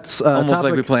accomplished. That's almost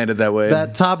like we planned it that way.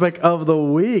 That topic of the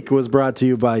week was brought to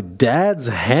you by Dad's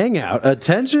Hangout.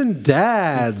 Attention,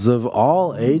 dads of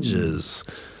all ages.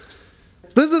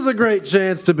 This is a great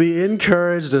chance to be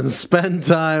encouraged and spend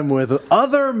time with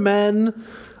other men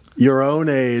your own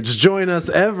age. Join us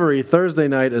every Thursday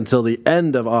night until the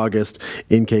end of August.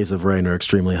 In case of rain or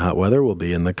extremely hot weather, we'll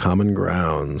be in the common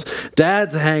grounds.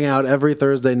 Dads Hangout every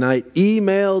Thursday night.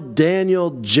 Email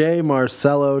Daniel J.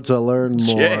 Marcello to learn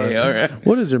more. Jay, all right.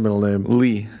 What is your middle name?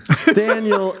 Lee.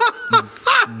 Daniel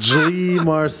G.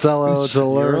 Marcello to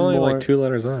learn You're only more. like 2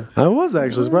 letters on. I was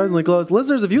actually surprisingly close.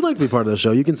 Listeners, if you'd like to be part of the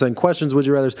show, you can send questions, would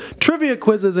you rather, trivia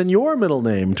quizzes, and your middle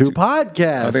name to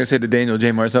podcast. I think I said to Daniel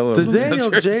J. Marcello. To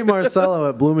Daniel J. Marcello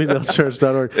at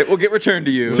bloomingdalechurch.org. It will get returned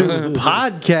to you. To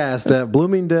podcast at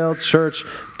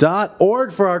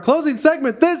bloomingdalechurch.org. For our closing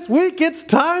segment this week, it's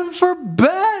time for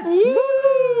bets.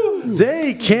 Woo!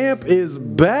 Day camp is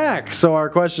back. So our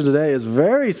question today is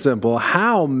very simple.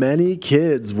 How many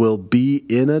kids will be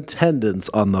in attendance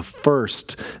on the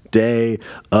first day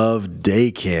of day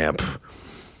camp?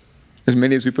 As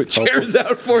many as we put chairs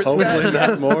out for. Hopefully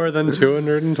not more than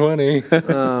 220.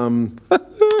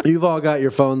 You've all got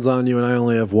your phones on you, and I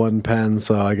only have one pen,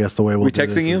 so I guess the way we'll do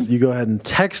texting this you? is you go ahead and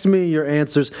text me your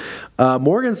answers.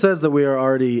 Morgan says that we are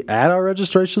already at our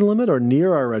registration limit or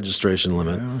near our registration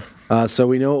limit. So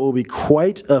we know it will be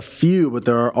quite a few, but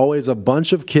there are always a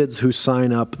bunch of kids who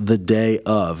sign up the day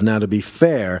of. Now, to be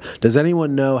fair, does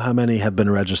anyone know how many have been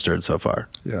registered so far?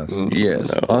 Yes.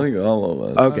 Yes. I think all of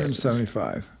us. Okay.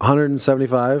 175.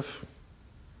 175?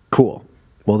 Cool.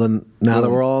 Well, then, now that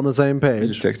we're all on the same I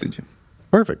just page, texted you.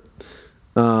 perfect.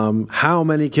 How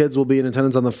many kids will be in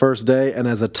attendance on the first day? And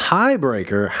as a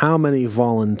tiebreaker, how many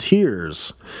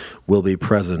volunteers will be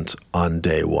present on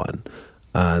day one?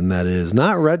 And that is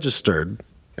not registered,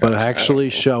 but actually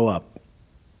show up.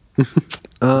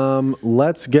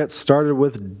 Let's get started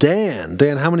with Dan.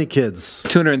 Dan, how many kids?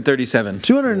 237.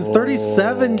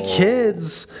 237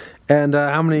 kids. And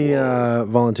how many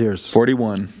volunteers?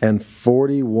 41. And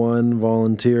 41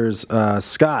 volunteers.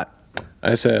 Scott.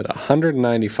 I said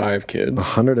 195 kids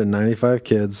 195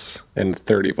 kids. and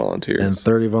 30 volunteers. And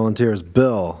 30 volunteers.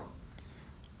 Bill.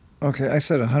 Okay, I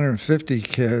said 150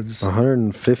 kids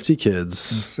 150 and kids.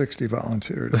 60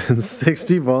 volunteers. And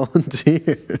 60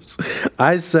 volunteers.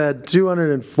 I said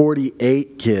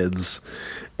 248 kids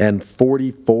and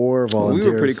 44 volunteers.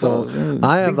 We were pretty So close. Yeah,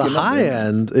 I have the syncing up high there.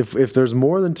 end. If there's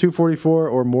more than 244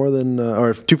 or more than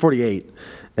or 248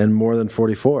 and more than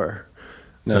 44.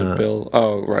 No, Bill.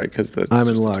 Oh, right, because I'm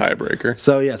in just luck. the tiebreaker.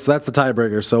 So yes, that's the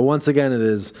tiebreaker. So once again, it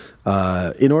is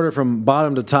in order from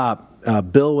bottom to top.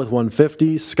 Bill with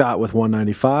 150, Scott with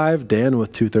 195, Dan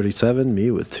with 237,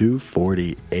 me with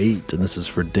 248, and this is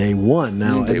for day one.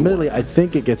 Now, Day admittedly, one. I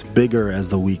think it gets bigger as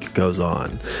the week goes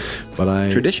on, but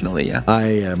Traditionally, yeah. I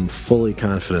am fully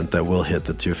confident that we'll hit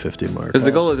the 250 mark. Because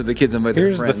the goal is that the kids invite their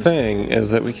Here's the friends. thing: is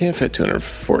that we can't fit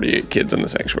 248 kids in the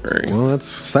sanctuary. Well,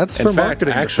 that's for In fact,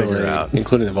 marketing to actually, figure out.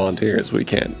 including the volunteers, we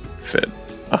can't fit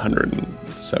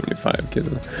 175 kids.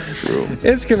 True.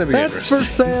 It's going to be That's for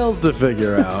interesting. sales to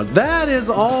figure out. That is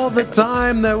all the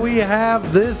time that we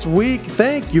have this week.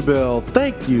 Thank you, Bill.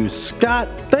 Thank you, Scott.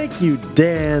 Thank you,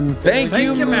 Dan. Thank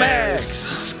you, Max.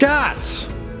 Scott,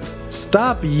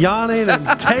 stop yawning and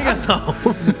take us home.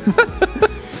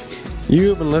 You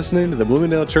have been listening to the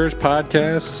Bloomingdale Church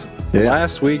podcast. Yeah.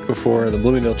 Last week before the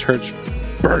Bloomingdale Church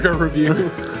burger review,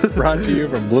 brought to you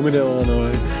from Bloomingdale,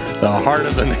 Illinois, the heart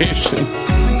of the nation.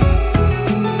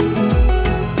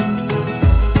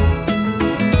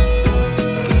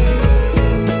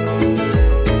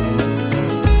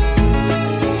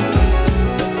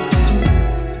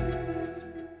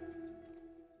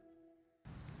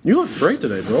 You look great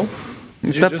today, Bill. Did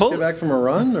you Stop just pulling. get back from a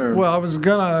run? Or? Well, I was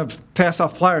going to pass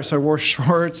off flyers, so I wore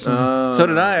shorts. And, So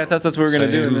did I. I thought that's what we were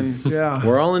going to do. And then, yeah.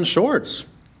 We're all in shorts.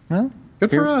 well,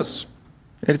 Good here- for us.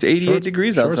 It's 88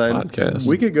 degrees Shorts outside. podcast.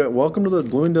 We could go. Welcome to the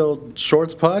Bloomingdale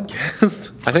Shorts podcast.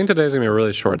 I think today's going to be a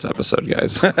really shorts episode,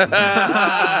 guys.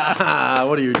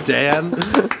 What are you, Dan?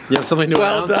 You have something to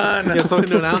Well announce? done. You have something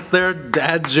to announce there?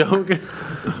 Dad joke?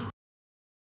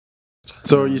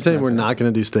 So are you saying we're not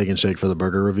going to do Steak and Shake for the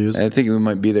burger reviews? I think we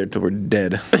might be there till we're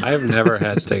dead. I have never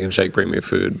had Steak and Shake bring me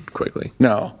food quickly.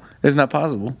 No, it's not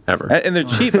possible. Ever. And they're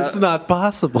cheap. It's not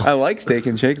possible. I like Steak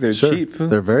and Shake. They're Sure. cheap.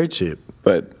 They're very cheap.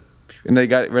 But and they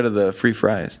got rid of the free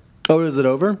fries. Oh, is it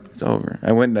over? It's over.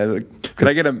 I went and I like, could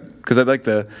I get because I like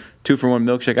the 2-for-1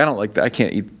 milkshake. I don't like I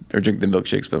can't eat or drink the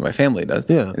milkshakes, but my family does.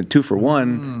 Yeah. And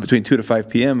 2-for-1 between 2 to 5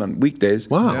 p.m. on weekdays.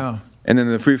 Wow. Yeah. And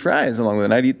then the free fries along with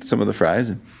it. I'd eat some of the fries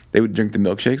and they would drink the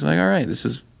milkshakes. I'm like, all right, this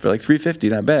is for like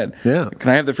 $3.50, not bad. Yeah. Can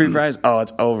I have the free fries? Oh,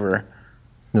 it's over.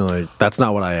 You're like, that's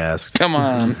not what I asked. Come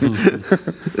on.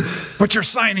 But your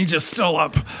signage is still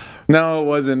up. No, it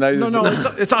wasn't. I just, No,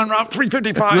 it's on Route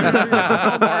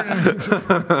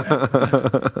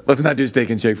 355. Let's not do Steak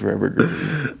and Shake for a burger.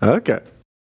 Okay.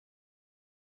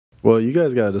 Well, you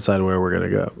guys got to decide where we're going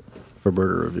to go for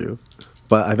burger review.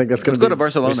 But I think that's going Let's go to We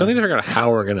Barcelona. still need to figure out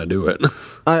how we're going to do it.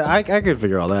 I could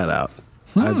figure all that out.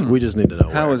 We just need to know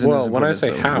How where. is it Well, as when I important say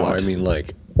as the how, what? I mean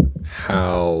like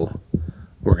how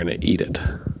we're going to eat it.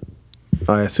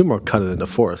 I assume we'll cut it into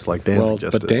fourths like Dan Well,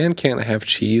 suggested. but Dan can't have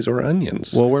cheese or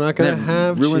onions. Well, we're not going to That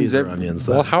have ruins cheese or every- onions,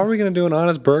 then. Well, how are we going to do an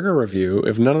honest burger review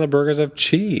if none of the burgers have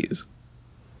cheese?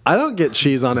 I don't get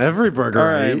cheese on every burger All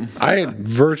I right. eat. I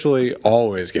virtually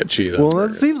always get cheese on Well, that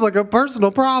burgers. seems like a personal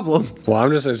problem.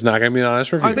 Well, it's not going to be an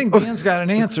honest review. I think Dan's got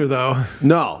an answer, though.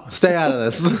 No, stay out of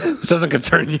this. this doesn't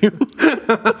concern you.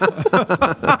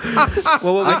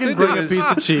 Well, what I we can could bring do a is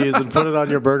piece of cheese and put it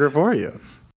on your burger for you.